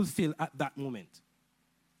was fulfilled at that moment?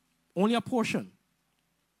 Only a portion.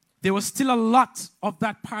 There was still a lot of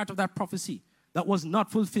that part of that prophecy that was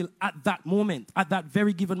not fulfilled at that moment, at that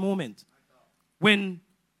very given moment, when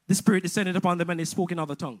the Spirit descended upon them and they spoke in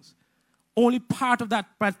other tongues. Only part of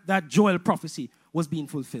that Joel prophecy was being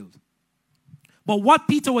fulfilled. But what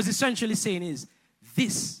Peter was essentially saying is,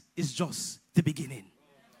 this is just the beginning.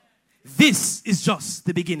 This is just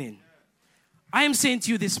the beginning. I am saying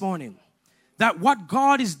to you this morning that what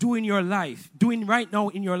God is doing in your life, doing right now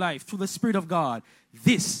in your life through the Spirit of God,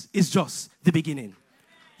 this is just the beginning.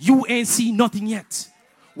 You ain't seen nothing yet.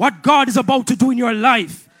 What God is about to do in your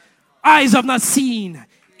life, eyes have not seen,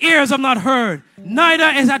 ears have not heard,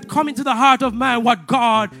 neither has that come into the heart of man what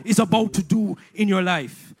God is about to do in your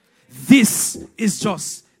life. This is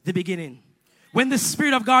just the beginning. When the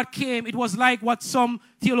Spirit of God came, it was like what some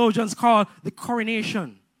theologians call the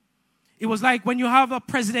coronation. It was like when you have a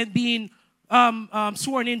president being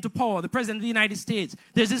sworn into power, the President of the United States.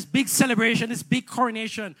 There's this big celebration, this big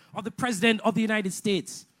coronation of the President of the United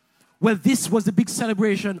States. Well, this was the big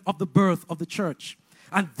celebration of the birth of the church.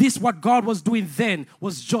 And this, what God was doing then,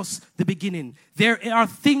 was just the beginning. There are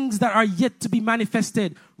things that are yet to be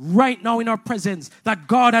manifested right now in our presence that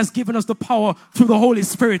God has given us the power through the Holy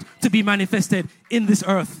Spirit to be manifested in this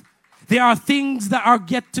earth. There are things that are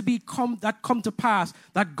yet to come to pass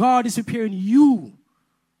that God is preparing you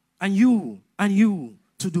and you and you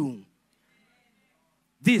to do.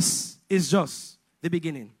 This is just the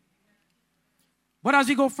beginning. But as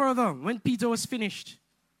we go further, when Peter was finished,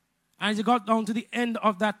 and as he got down to the end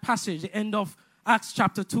of that passage, the end of Acts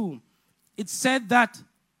chapter 2, it said that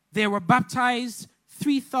there were baptized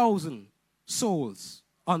 3,000 souls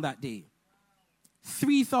on that day.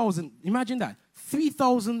 3,000, imagine that.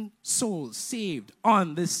 3,000 souls saved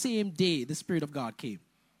on the same day the Spirit of God came.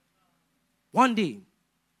 One day.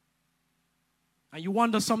 And you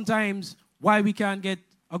wonder sometimes why we can't get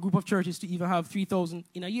a group of churches to even have 3,000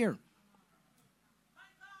 in a year.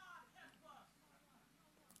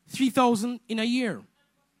 3,000 in a year.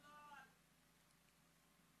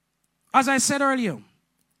 As I said earlier,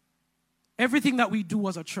 everything that we do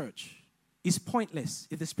as a church is pointless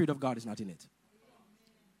if the Spirit of God is not in it.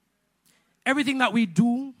 Everything that we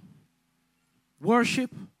do,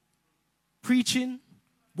 worship, preaching,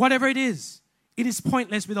 whatever it is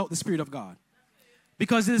pointless without the Spirit of God.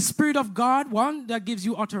 Because the Spirit of God, one, that gives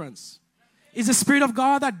you utterance. It's the Spirit of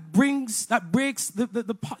God that breaks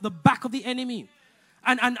the back of the enemy.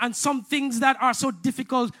 And some things that are so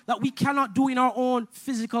difficult that we cannot do in our own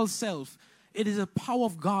physical self. It is the power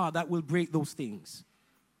of God that will break those things.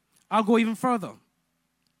 I'll go even further.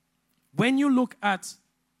 When you look at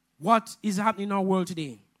what is happening in our world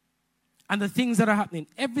today and the things that are happening,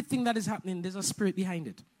 everything that is happening, there's a spirit behind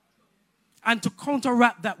it. And to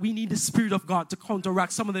counteract that, we need the Spirit of God to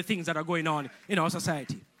counteract some of the things that are going on in our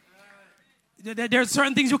society. There are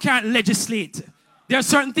certain things you can't legislate. There are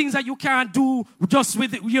certain things that you can't do just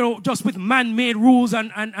with man-made rules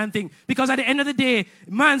and things. Because at the end of the day,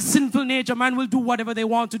 man's sinful nature, man will do whatever they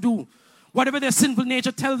want to do. Whatever their sinful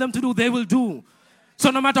nature tells them to do, they will do. So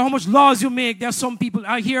no matter how much laws you make, there are some people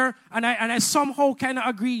out here, and I somehow kind of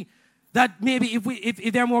agree that maybe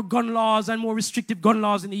if there are more gun laws and more restrictive gun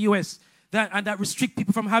laws in the U.S., that restrict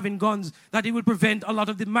people from having guns, that it will prevent a lot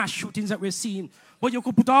of the mass shootings that we're seeing. But you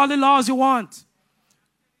could put all the laws you want.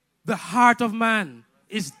 The heart of man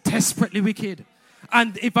is desperately wicked.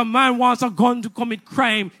 And if a man wants a gun to commit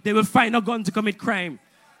crime, they will find a gun to commit crime.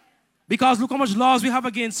 Because look how much laws we have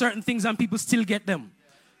against certain things and people still get them.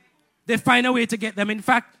 They find a way to get them. In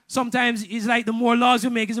fact, sometimes it's like the more laws you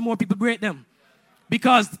make, the more people break them.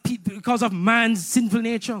 Because of man's sinful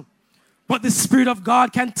nature. But the Spirit of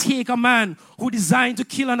God can take a man who designed to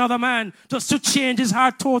kill another man just to change his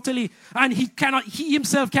heart totally. And he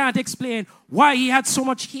himself can't explain why he had so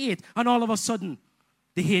much hate. And all of a sudden,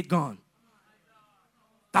 the hate gone.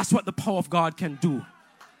 That's what the power of God can do.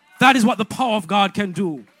 That is what the power of God can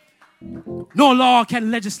do. No law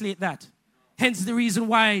can legislate that. Hence the reason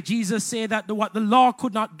why Jesus said that what the law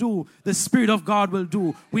could not do, the Spirit of God will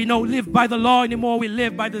do. We don't live by the law anymore. We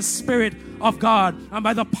live by the Spirit of God and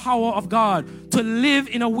by the power of God to live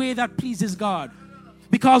in a way that pleases God.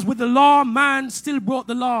 Because with the law, man still broke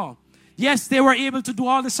the law. Yes, they were able to do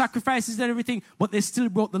all the sacrifices and everything, but they still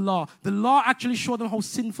broke the law. The law actually showed them how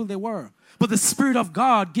sinful they were. But the Spirit of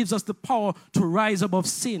God gives us the power to rise above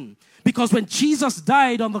sin. Because when Jesus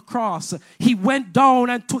died on the cross, he went down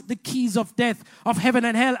and took the keys of death, of heaven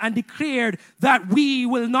and hell, and declared that we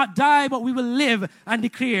will not die, but we will live and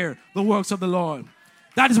declare the works of the Lord.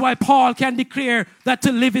 That is why Paul can declare that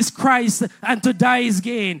to live is Christ and to die is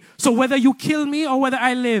gain. So whether you kill me or whether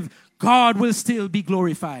I live, God will still be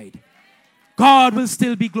glorified. God will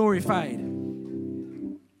still be glorified.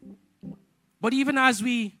 But even as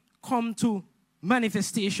we come to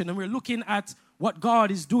manifestation and we're looking at what God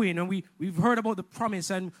is doing, and we've heard about the promise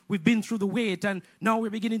and we've been through the wait, and now we're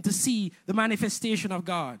beginning to see the manifestation of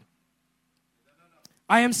God.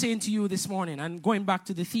 I am saying to you this morning, and going back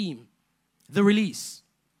to the theme, the release.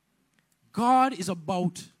 God is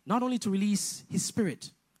about not only to release his Spirit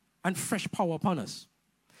and fresh power upon us,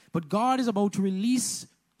 But God is about to release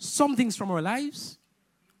some things from our lives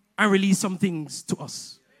and release some things to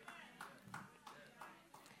us.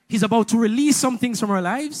 He's about to release some things from our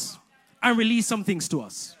lives and release some things to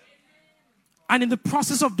us. And in the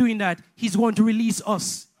process of doing that, he's going to release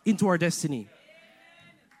us into our destiny.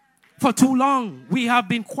 For too long, we have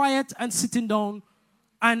been quiet and sitting down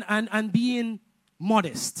and being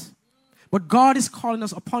modest. But God is calling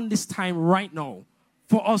us upon this time right now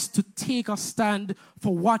for us to take a stand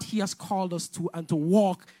for what he has called us to and to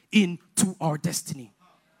walk into our destiny.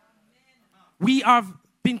 We have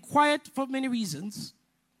been quiet for many reasons.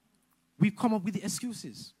 We've come up with the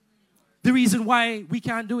excuses. The reason why we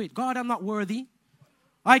can't do it. God, I'm not worthy.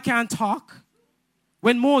 I can't talk.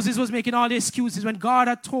 When Moses was making all the excuses, when God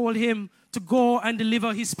had told him to go and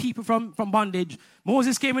deliver his people from bondage,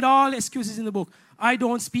 Moses came with all the excuses in the book. I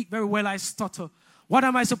don't speak very well, I stutter. What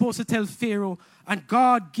am I supposed to tell Pharaoh? And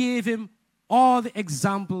God gave him all the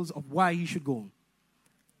examples of why he should go.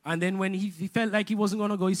 And then when he felt like he wasn't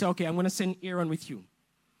going to go, he said, okay, I'm going to send Aaron with you.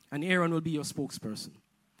 And Aaron will be your spokesperson.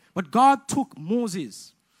 But God took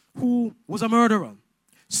Moses, who was a murderer,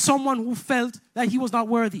 someone who felt that he was not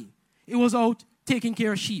worthy. He was out taking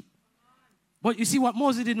care of sheep. But you see, what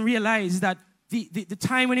Moses didn't realize is that the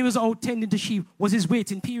time when he was out tending to sheep was his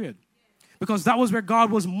waiting period. Because that was where God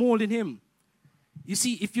was molding him. You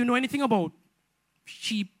see, if you know anything about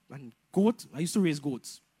sheep and goats, I used to raise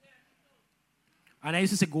goats. And I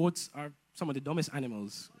used to say goats are some of the dumbest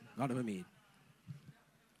animals God ever made.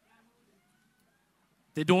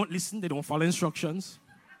 They don't listen, they don't follow instructions.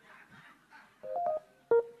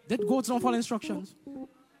 That goats don't follow instructions.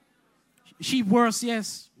 Sheep worse,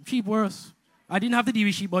 yes. Sheep worse. I didn't have to deal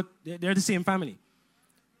with sheep, but they're the same family.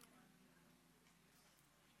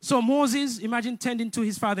 So Moses, imagine tending to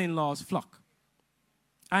his father-in-law's flock.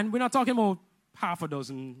 And we're not talking about half a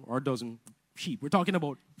dozen or a dozen sheep. We're talking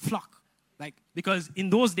about flock. Because in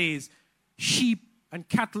those days, sheep and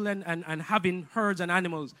cattle and having herds and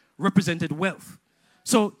animals represented wealth.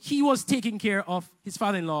 So he was taking care of his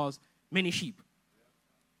father-in-law's many sheep.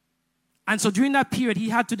 And so during that period, he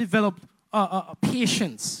had to develop a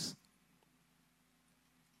patience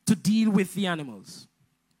to deal with the animals.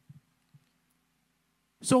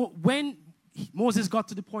 So when Moses got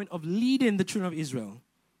to the point of leading the children of Israel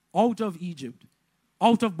out of Egypt,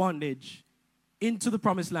 out of bondage, into the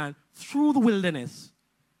promised land, through the wilderness,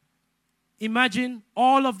 imagine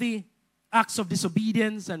all of the acts of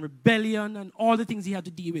disobedience and rebellion and all the things he had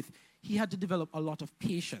to deal with. He had to develop a lot of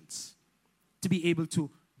patience to be able to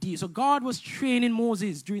deal. So God was training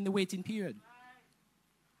Moses during the waiting period.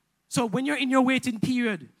 So when you're in your waiting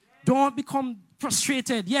period, don't become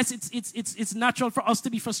frustrated. Yes, it's natural for us to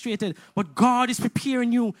be frustrated, but God is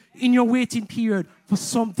preparing you in your waiting period for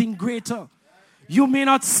something greater. You may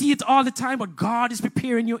not see it all the time, but God is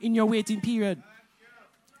preparing you in your waiting period.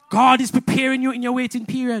 God is preparing you in your waiting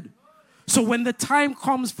period. So when the time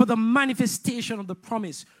comes for the manifestation of the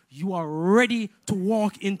promise, you are ready to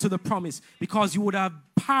walk into the promise because you would have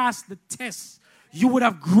passed the test. You would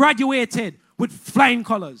have graduated with flying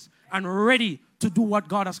colors and ready to do what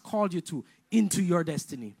God has called you to into your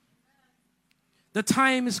destiny. The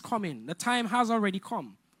time is coming. The time has already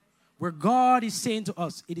come where God is saying to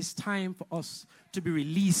us, it is time for us to be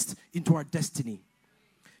released into our destiny.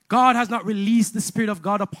 God has not released the Spirit of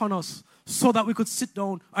God upon us so that we could sit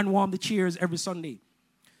down and warm the chairs every Sunday.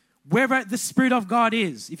 Wherever the Spirit of God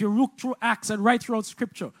is, if you look through Acts and right throughout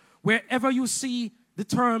Scripture, wherever you see the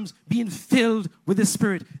terms being filled with the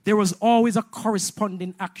Spirit, there was always a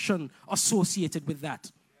corresponding action associated with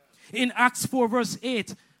that. In Acts 4 verse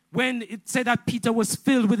 8, when it said that Peter was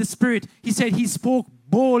filled with the Spirit, he said he spoke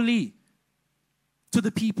boldly to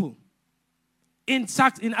the people. In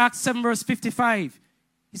Acts 7 verse 55,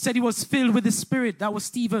 he said he was filled with the Spirit. That was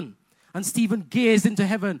Stephen. And Stephen gazed into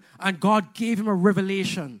heaven, and God gave him a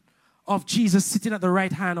revelation of Jesus sitting at the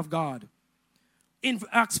right hand of God. In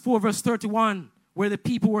Acts 4 verse 31, where the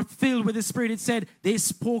people were filled with the Spirit, it said they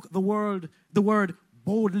spoke the word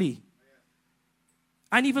boldly.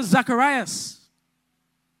 And even Zacharias,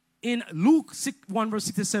 in Luke 1 verse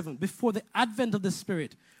 67, before the advent of the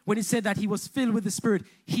Spirit, when he said that he was filled with the Spirit,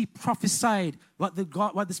 he prophesied what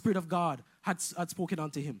the Spirit of God had spoken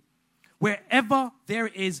unto him. Wherever there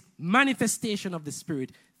is manifestation of the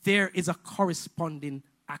Spirit, there is a corresponding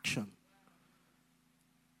action.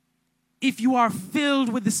 If you are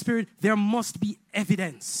filled with the Spirit, there must be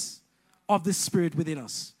evidence of the Spirit within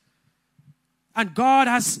us. And God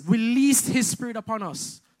has released His Spirit upon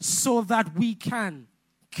us so that we can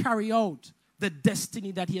carry out the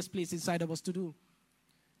destiny that He has placed inside of us to do.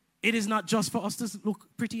 It is not just for us to look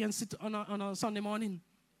pretty and sit on a Sunday morning.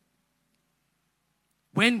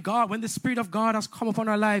 when the Spirit of God has come upon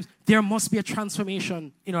our lives, there must be a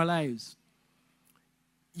transformation in our lives.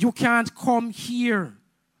 You can't come here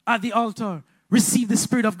at the altar, receive the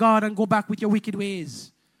Spirit of God, and go back with your wicked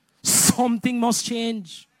ways. Something must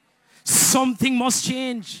change. Something must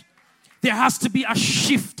change. There has to be a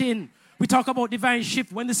shifting. We talk about divine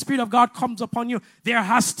shift. When the Spirit of God comes upon you, there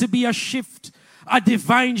has to be a shift, a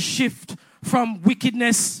divine shift from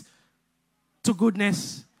wickedness to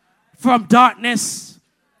goodness, from darkness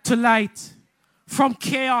to light, from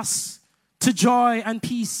chaos to joy and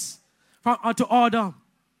peace, to order.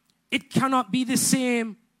 It cannot be the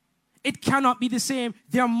same. It cannot be the same.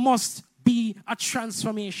 There must be a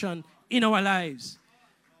transformation in our lives.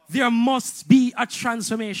 There must be a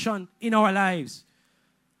transformation in our lives.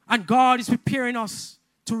 And God is preparing us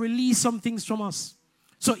to release some things from us.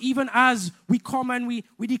 So even as we come and we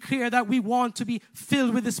declare that we want to be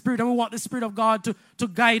filled with the Spirit and we want the Spirit of God to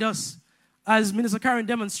guide us, as Minister Karen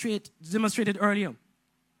demonstrated earlier,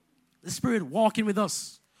 the Spirit walking with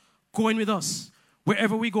us, going with us,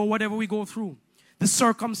 wherever we go, whatever we go through. The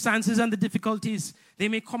circumstances and the difficulties, they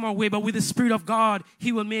may come our way, but with the Spirit of God,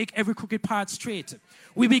 He will make every crooked path straight.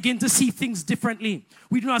 We begin to see things differently.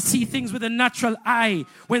 We do not see things with a natural eye.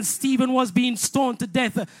 When Stephen was being stoned to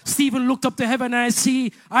death, Stephen looked up to heaven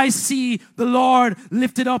and I see the Lord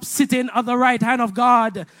lifted up, sitting at the right hand of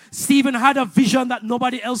God. Stephen had a vision that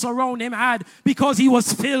nobody else around him had because he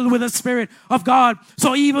was filled with the Spirit of God.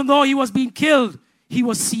 So even though he was being killed, he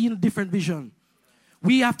was seeing a different vision.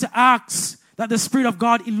 We have to ask that the Spirit of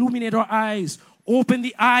God illuminate our eyes, open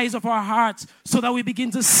the eyes of our hearts so that we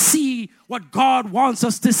begin to see what God wants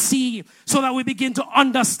us to see, so that we begin to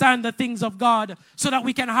understand the things of God, so that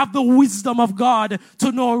we can have the wisdom of God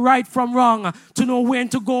to know right from wrong, to know when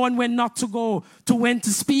to go and when not to go, to when to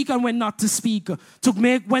speak and when not to speak, to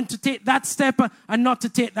make when to take that step and not to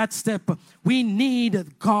take that step. We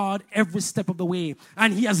need God every step of the way,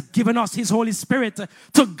 and He has given us His Holy Spirit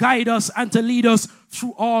to guide us and to lead us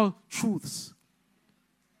through all truths.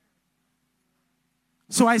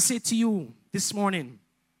 So I say to you this morning,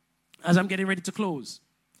 as I'm getting ready to close,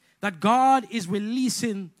 that God is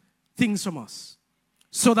releasing things from us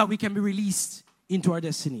so that we can be released into our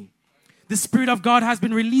destiny. The Spirit of God has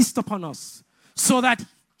been released upon us so that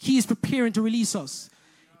He is preparing to release us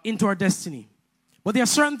into our destiny. But there are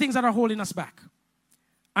certain things that are holding us back.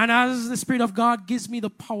 And as the Spirit of God gives me the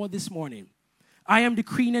power this morning, I am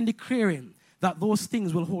decreeing and declaring that those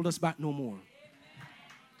things will hold us back no more.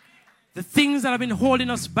 The things that have been holding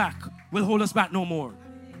us back will hold us back no more.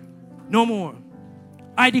 No more.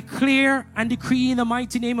 I declare and decree in the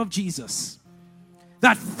mighty name of Jesus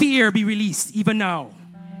that fear be released even now.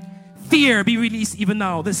 Fear be released even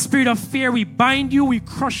now. The spirit of fear, we bind you, we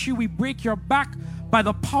crush you, we break your back by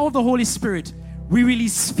the power of the Holy Spirit. We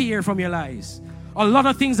release fear from your lives. A lot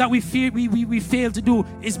of things that we fail to do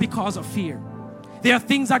is because of fear. There are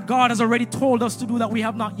things that God has already told us to do that we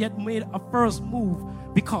have not yet made a first move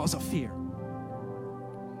because of fear.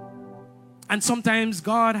 And sometimes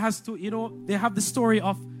God has to, they have the story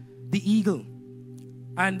of the eagle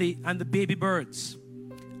and the baby birds.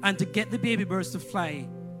 And to get the baby birds to fly,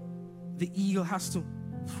 the eagle has to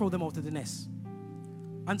throw them out of the nest.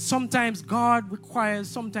 And sometimes God requires,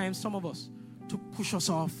 some of us, to push us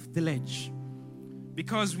off the ledge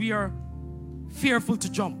because we are fearful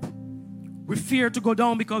to jump. We fear to go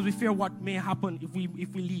down because we fear what may happen if we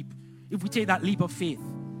leap. If we take that leap of faith.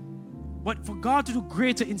 But for God to do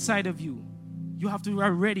greater inside of you, you have to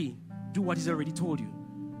already do what He's already told you.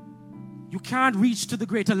 You can't reach to the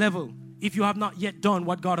greater level if you have not yet done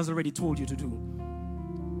what God has already told you to do.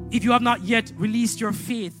 If you have not yet released your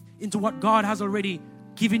faith into what God has already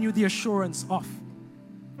given you the assurance of,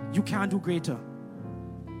 you can't do greater.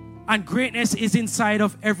 And greatness is inside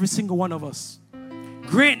of every single one of us.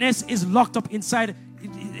 Greatness is locked up inside.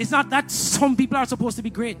 It's not that some people are supposed to be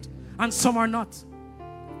great and some are not.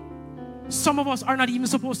 Some of us are not even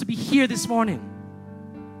supposed to be here this morning.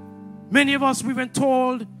 Many of us, we've been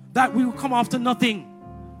told that we will come after nothing.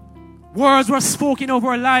 Words were spoken over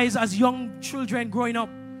our lives as young children growing up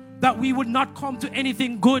that we would not come to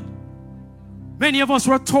anything good. Many of us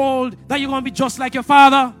were told that you're going to be just like your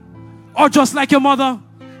father or just like your mother.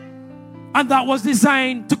 And that was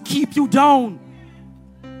designed to keep you down.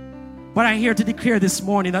 But I'm here to declare this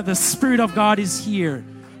morning that the Spirit of God is here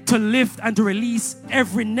to lift and to release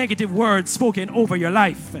every negative word spoken over your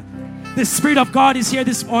life. The Spirit of God is here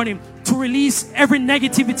this morning to release every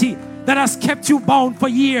negativity that has kept you bound for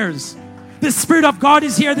years. The Spirit of God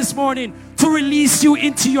is here this morning to release you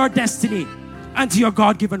into your destiny and to your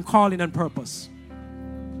God-given calling and purpose.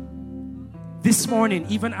 This morning,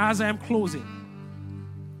 even as I am closing,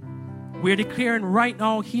 We're declaring right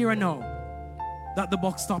now, here and now, that the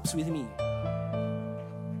buck stops with me.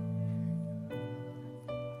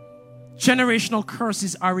 Generational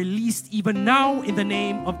curses are released even now in the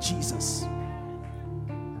name of Jesus.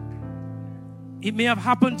 It may have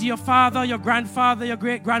happened to your father, your grandfather, your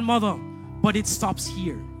great-grandmother, but it stops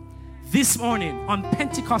here. This morning, on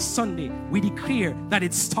Pentecost Sunday, we declare that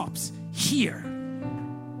it stops here.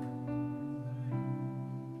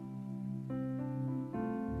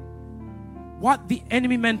 What the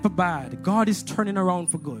enemy meant for bad, God is turning around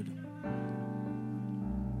for good.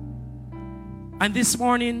 And this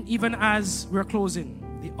morning, even as we're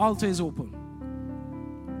closing, the altar is open.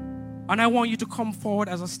 And I want you to come forward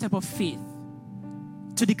as a step of faith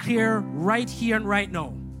to declare right here and right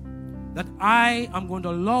now that I am going to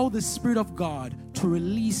allow the Spirit of God to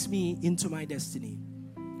release me into my destiny.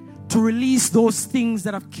 To release those things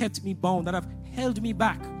that have kept me bound, that have held me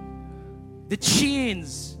back. The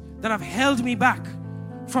chains that have held me back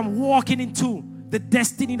from walking into the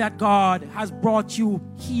destiny that God has brought you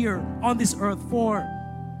here on this earth for.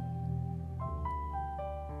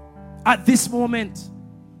 At this moment,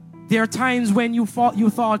 there are times when you thought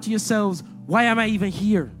to yourselves, why am I even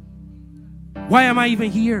here? Why am I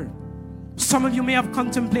even here? Some of you may have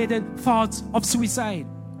contemplated thoughts of suicide.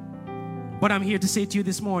 But I'm here to say to you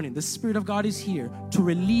this morning, the Spirit of God is here to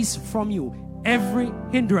release from you every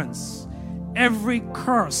hindrance, every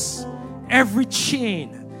curse, every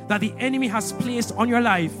chain that the enemy has placed on your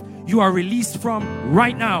life. You are released from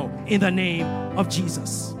right now in the name of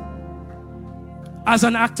Jesus. As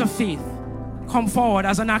an act of faith, come forward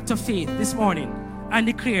as an act of faith this morning and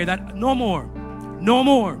declare that no more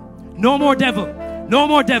devil. No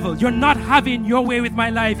more devil. You're not having your way with my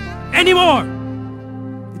life anymore.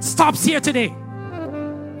 It stops here today.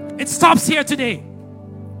 It stops here today.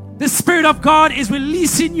 The Spirit of God is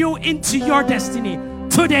releasing you into your destiny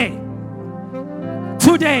today.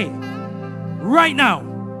 Today. Right now.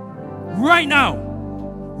 Right now.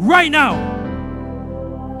 Right now.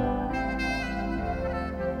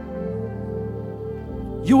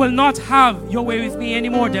 You will not have your way with me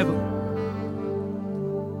anymore, devil.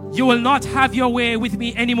 You will not have your way with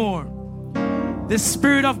me anymore. The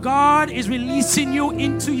Spirit of God is releasing you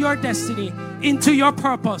into your destiny, into your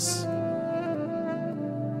purpose.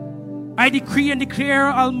 I decree and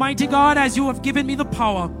declare, Almighty God, as you have given me the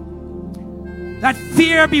power, that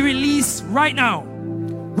fear be released right now.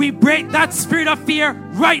 We break that spirit of fear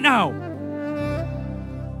right now.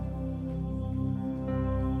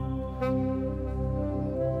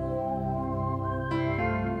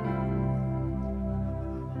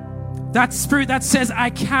 That spirit that says, I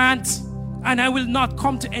can't and I will not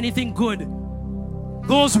come to anything good.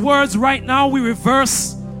 Those words right now we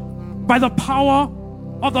reverse by the power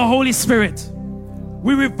of the Holy Spirit.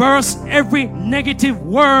 We reverse every negative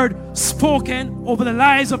word spoken over the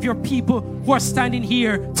lives of your people who are standing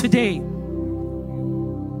here today.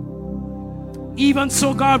 Even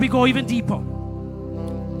so, God, we go even deeper.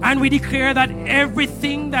 And we declare that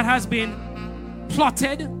everything that has been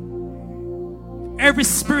plotted, every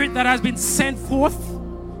spirit that has been sent forth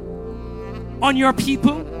on your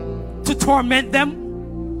people to torment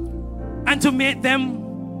them and to make them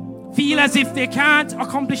feel as if they can't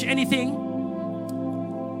accomplish anything.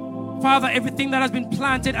 Father, everything that has been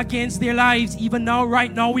planted against their lives, even now,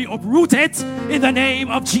 right now, we uproot it in the name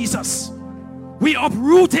of Jesus. We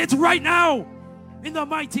uproot it right now in the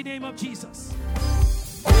mighty name of Jesus.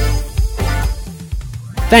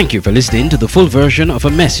 Thank you for listening to the full version of a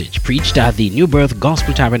message preached at the New Birth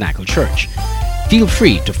Gospel Tabernacle Church. Feel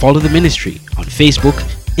free to follow the ministry on Facebook,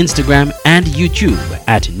 Instagram, and YouTube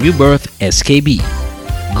at New Birth SKB.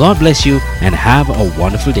 God bless you and have a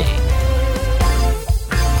wonderful day.